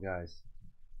baseball guys.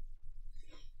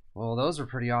 Well, those were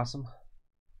pretty awesome.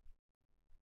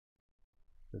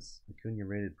 This Acuna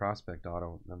rated prospect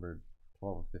auto, number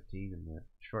 12 of 15, and the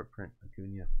short print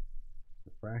Acuna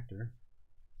refractor.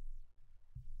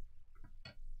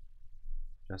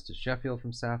 Justice Sheffield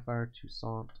from Sapphire,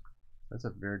 Toussaint. That's a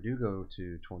Verdugo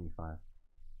to 25.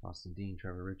 Austin Dean,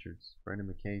 Trevor Richards. Brendan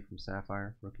McKay from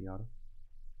Sapphire, rookie auto.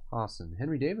 Austin.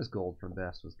 Henry Davis gold from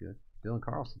Best was good. Dylan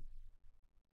Carlson.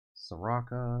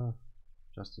 Soraka.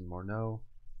 Justin Morneau.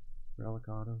 Relic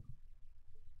auto.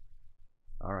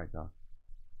 Alright, Doc.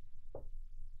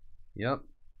 Yep.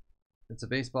 It's a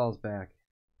Baseball's back.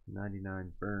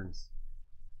 99 Burns.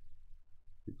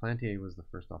 Duplantier was the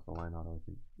first off the line auto, I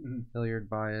think. Hilliard,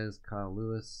 Baez, Kyle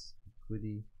Lewis,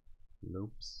 Quiddy,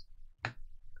 Lopes.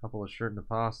 Couple of Shirt and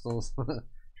Apostles.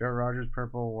 Trevor Rogers,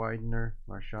 Purple, Widener,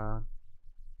 Marchand,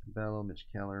 Cabello, Mitch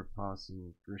Keller,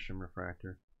 Pawson, Grisham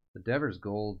Refractor. The Devers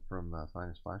Gold from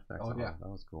Finest Flashbacks. Oh, yeah. That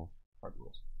was cool. Hard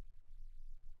rules.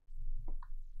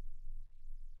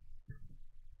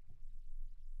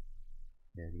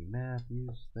 Eddie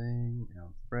Matthews thing.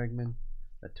 Alex Bregman.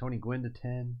 That Tony Gwynn to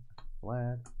 10.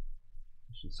 Vlad.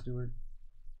 Christian Stewart.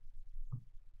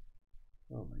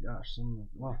 Oh my gosh.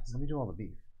 Well, let me do all the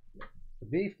beef. The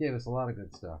beef gave us a lot of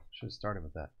good stuff. Should have started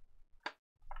with that.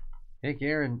 Hank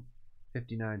Aaron,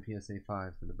 59 PSA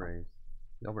 5 for the Braves.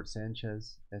 Gilbert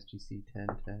Sanchez, SGC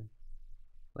 10-10.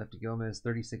 Lefty Gomez,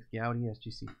 36 Gowdy,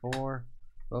 SGC 4.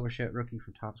 Bobichette rookie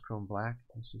from Topps Chrome Black,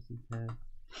 SGC 10.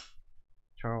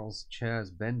 Charles Chaz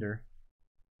Bender,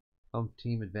 Home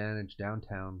Team Advantage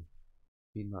Downtown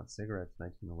Piedmont Cigarettes,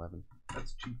 1911.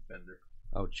 That's Chief Bender.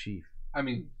 Oh, Chief. I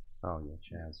mean, oh yeah,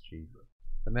 Chaz Chief.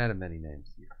 The man of many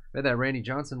names. Yeah. We had that Randy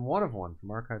Johnson 1 of 1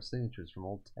 from Archive Signatures from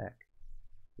Old Tech.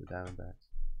 The Diamondbacks.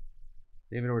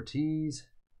 David Ortiz.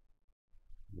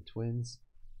 The Twins.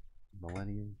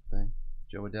 Millennium thing.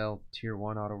 Joe Adell, Tier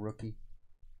 1 auto rookie.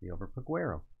 The over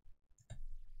Paguero.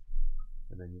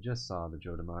 And then you just saw the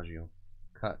Joe DiMaggio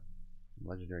cut.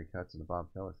 Legendary cuts in the Bob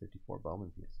Feller 54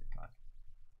 Bowman PSA 5.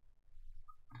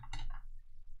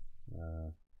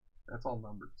 That's all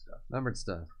numbered stuff. Numbered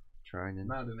stuff. Trying to.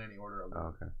 Not in any order. Oh,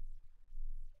 okay.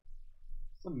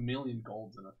 It's a million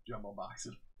golds in a jumbo box.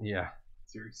 Yeah.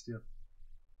 Series 2.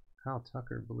 Kyle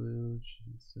Tucker, blue.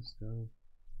 Cisco.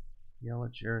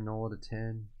 Yelich, Aaronola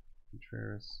 /10.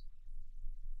 Contreras.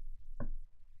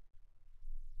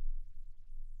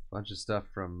 Bunch of stuff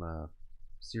from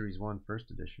Series 1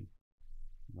 first edition.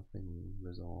 Nothing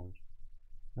resolved.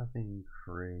 Nothing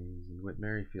crazy. Whit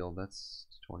Merrifield, that's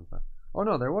 25. Oh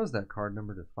no, there was that card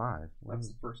numbered to 5. That's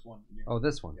the first one. Yeah. Oh,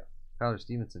 this one. Yeah. Tyler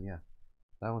Stevenson, yeah.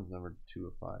 That one's numbered 2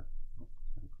 of 5.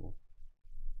 Kind of cool.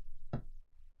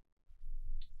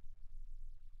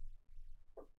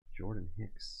 Jordan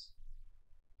Hicks.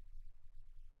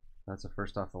 That's a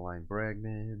first off the line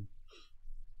Bregman.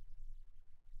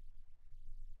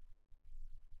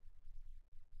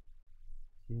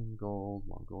 Kim Gold,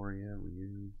 Longoria,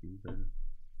 Ryu, Bieber.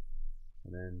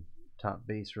 And then top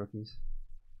base rookies.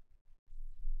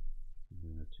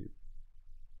 And then 2.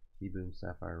 T-Boom,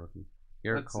 Sapphire rookie.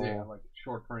 Garrett Cole. Yeah, like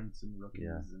short prints and rookies.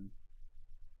 Yeah. And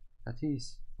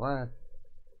Tatis, Vlad.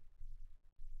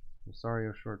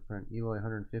 Rosario short print. Eloy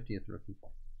 150th rookie.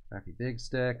 Raffy Big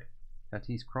Stick.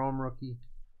 Tatis Chrome rookie.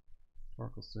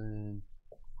 Torkelson.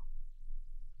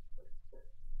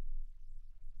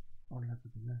 Oh, did I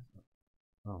put the rest up?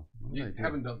 Oh, you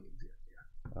haven't done these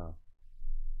yet. Yeah.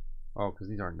 Oh, because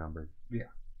these aren't numbered.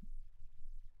 Yeah.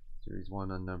 Series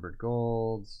 1 unnumbered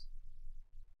golds.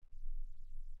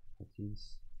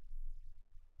 Tatis.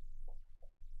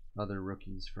 Other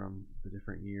rookies from the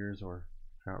different years or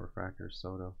Trout Refractors,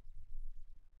 Soto.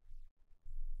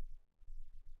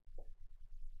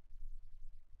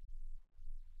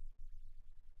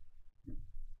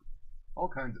 All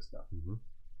kinds of stuff.